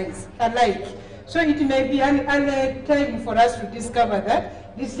look alike. So it may be an early time for us to discover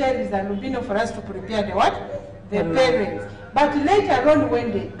that this child is an albino, for us to prepare the what? The parents. But later on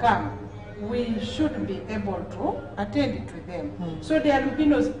when they come, we should be able to attend to them. So the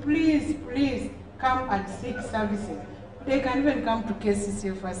albinos, please, please come and seek services. They can even come to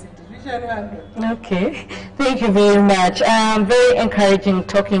KCC facilities. We shall handle. Okay, thank you very much. Very encouraging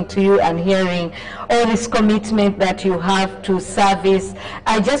talking to you and hearing all this commitment that you have to service.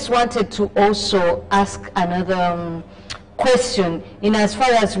 I just wanted to also ask another question in as far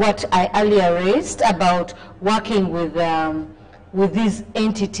as what I earlier raised about working with these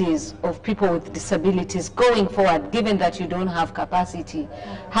entities of people with disabilities going forward, given that you don't have capacity.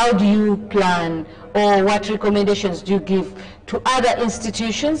 How do you plan, or what recommendations do you give to other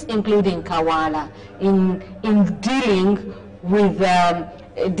institutions, including Kawala, in dealing with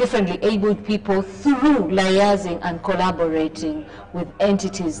differently abled people through liaising and collaborating with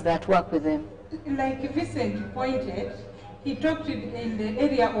entities that work with them? Like Vincent pointed, he talked in the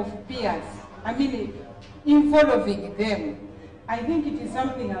area of peers, I mean, involving them. I think it is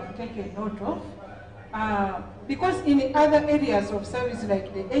something I've taken note of, because in other areas of service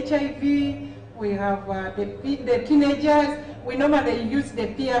like the HIV, we have the teenagers, we normally use the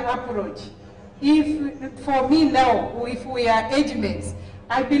peer approach. For me now, if we are age mates,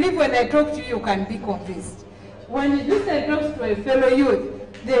 I believe when I talk to you, you can be convinced. When you talk to a fellow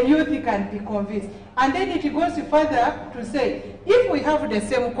youth, the youth can be convinced. And then it goes further to say, if we have the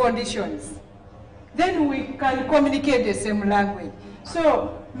same conditions, then we can communicate the same language.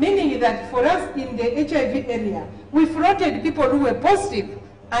 So, meaning that for us in the HIV area, we floated people who were positive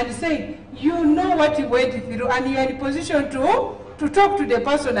and said, you know what you went through, and you are in a position to talk to the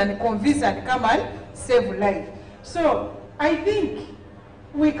person and convince and come and save life. So, I think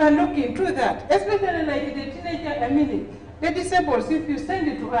we can look into that, especially like the teenager, I mean, the disabled. If you send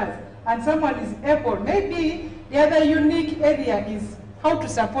it to us and someone is able, maybe the other unique area is how to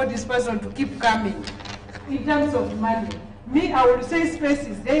support this person to keep coming in terms of money. Me, I will say space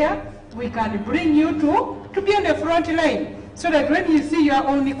is there, we can bring you to be on the front line, so that when you see your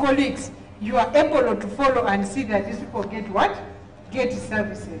own colleagues, you are able to follow and see that these people get what? Get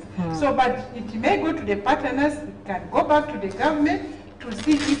services. So, but it may go to the partners, it can go back to the government to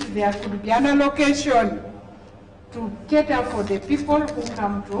see if there could be an allocation to cater for the people who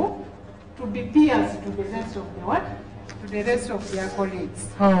come to be peers to the rest of the what? To the rest of their colleagues.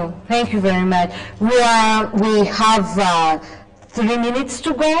 Oh, thank you very much. We have 3 minutes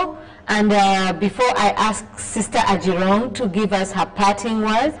to go, and before I ask Sister Ajirong to give us her parting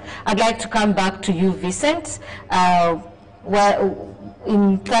words, I'd like to come back to you, Vincent,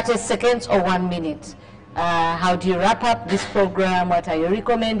 in 30 seconds or 1 minute. How do you wrap up this program? What are your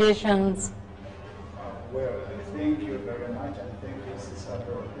recommendations? Well, thank you very much, and thank you, Sister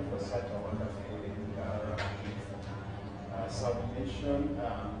Dorothy, for such a wonderful submission.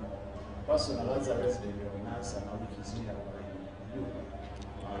 Personal as a resident of NASA, which is here by you,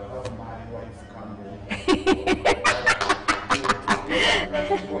 I have my wife come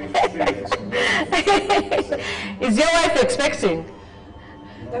Is your wife expecting?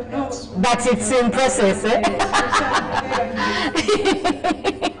 No. But it's in process, eh?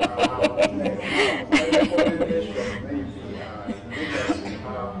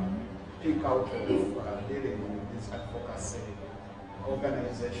 Pick out of dealing with these advocacy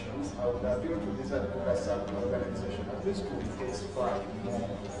organizations. I would appeal to these advocacy organizations at least to intensify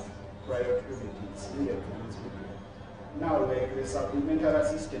more priorities needed to these people. Now, like the supplementary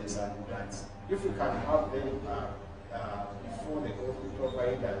assistance and grants, if we can have them before the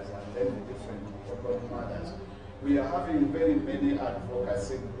providers and then the different problem matters, we are having very many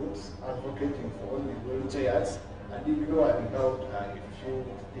advocacy groups advocating for only wheelchairs and ignoring out a few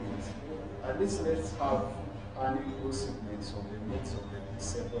things. At least let's have an inclusiveness of the needs of the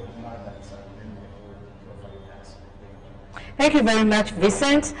disabled mothers and then the providers. Thank you very much,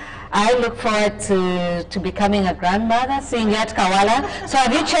 Vincent. I look forward to becoming a grandmother, seeing you at Kawala. So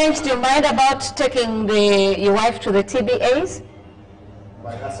have you changed your mind about taking your wife to the TBAs?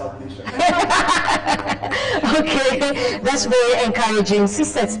 By her submission. Okay, that's very encouraging.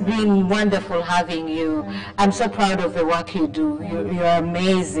 Sister, it's been wonderful having you. I'm so proud of the work you do. You're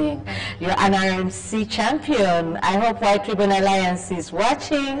amazing. You're an RMC champion. I hope White Ribbon Alliance is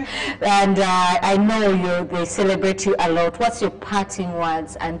watching, and I know they celebrate you a lot. What's your parting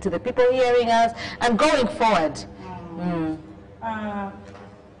words, and to the people hearing us, and going forward?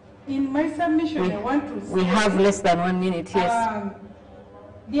 In my submission, I want to say... We have less than 1 minute, yes.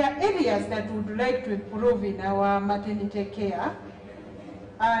 There are areas that we would like to improve in our maternity care,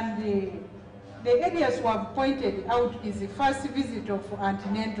 and the areas we have pointed out is the first visit of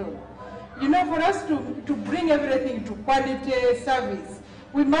antenatal. You know, for us to bring everything to quality service,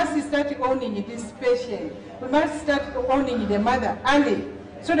 we must start owning this patient. We must start owning the mother early,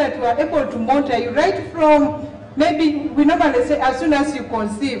 so that we are able to monitor you right from, maybe we normally say as soon as you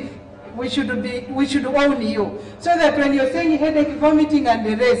conceive, we should own you, so that when you're saying headache, vomiting, and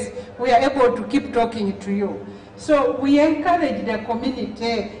the rest, we are able to keep talking to you. So we encourage the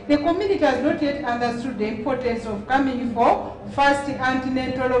community. The community has not yet understood the importance of coming for first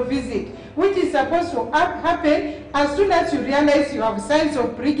antenatal visit, which is supposed to happen as soon as you realize you have signs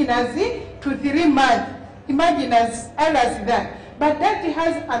of pregnancy to 3 months. Imagine as early as that. But that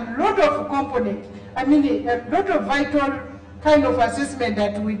has a lot of components. I mean, a lot of vital kind of assessment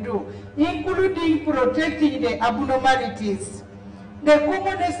that we do, including protecting the abnormalities. The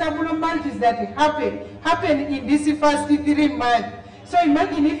commonest abnormalities that happen in this first 3 months. So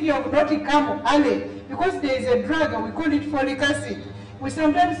imagine if you have not come early, because there is a drug, we call it folic acid. We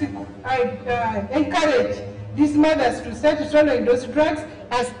sometimes encourage these mothers to start swallowing those drugs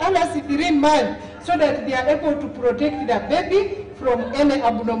as early as 3 months, so that they are able to protect the baby from any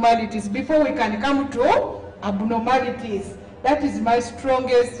abnormalities before we can come to abnormalities. That is my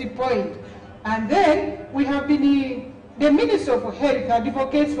strongest point. And then we have been, the Minister of Health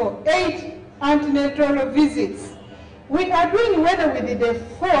advocates for 8 antenatal visits. We are doing well with the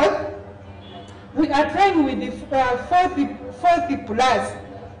 4th. We are trying with the 4th plus.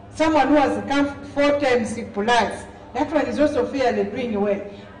 Someone who has come 4 times plus. That one is also fairly doing well.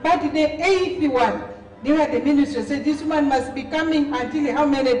 But the 8th one, the minister said this one must be coming until how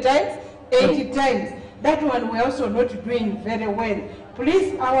many times? 80 times. That one we're also not doing very well.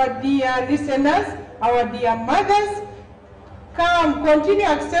 Please, our dear listeners, our dear mothers, come, continue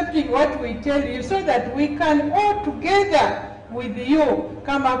accepting what we tell you, so that we can all together with you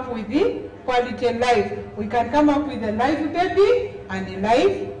come up with the quality life. We can come up with a life baby and a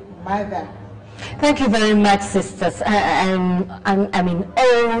life mother. Thank you very much, sisters. I'm in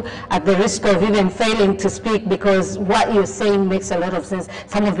awe at the risk of even failing to speak, because what you're saying makes a lot of sense.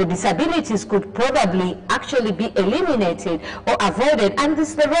 Some of the disabilities could probably actually be eliminated or avoided, and this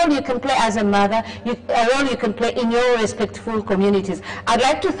is the role you can play as a mother, a role you can play in your respectful communities. I'd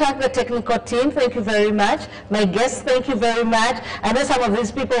like to thank the technical team. Thank you very much. My guests, thank you very much. I know some of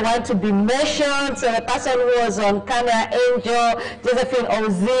these people want to be mentioned, so the person who was on camera, Angel, Josephine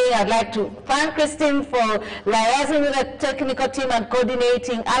Ozing, I'd like to thank Christine for liaising with the technical team and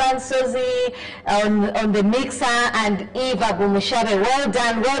coordinating, Alan Sozi on the mixer, and Eva Bumushabe. Well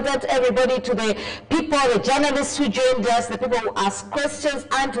done to everybody, to the people, the journalists who joined us, the people who asked questions,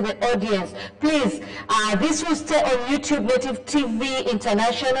 and to the audience. Please, this will stay on YouTube, Native TV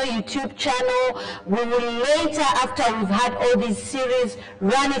International YouTube channel. We will later, after we've had all these series,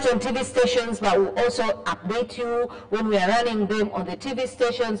 run it on TV stations, but we'll also update you when we are running them on the TV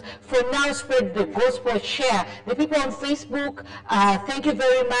stations. For now, spread the gospel, share. The people on Facebook, thank you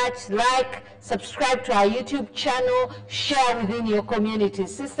very much. Like, subscribe to our YouTube channel, share within your community.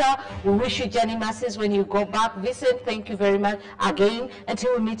 Sister, we wish you journey masses when you go back. Vincent, thank you very much again.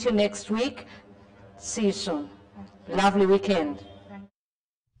 Until we meet you next week, see you soon. Lovely weekend.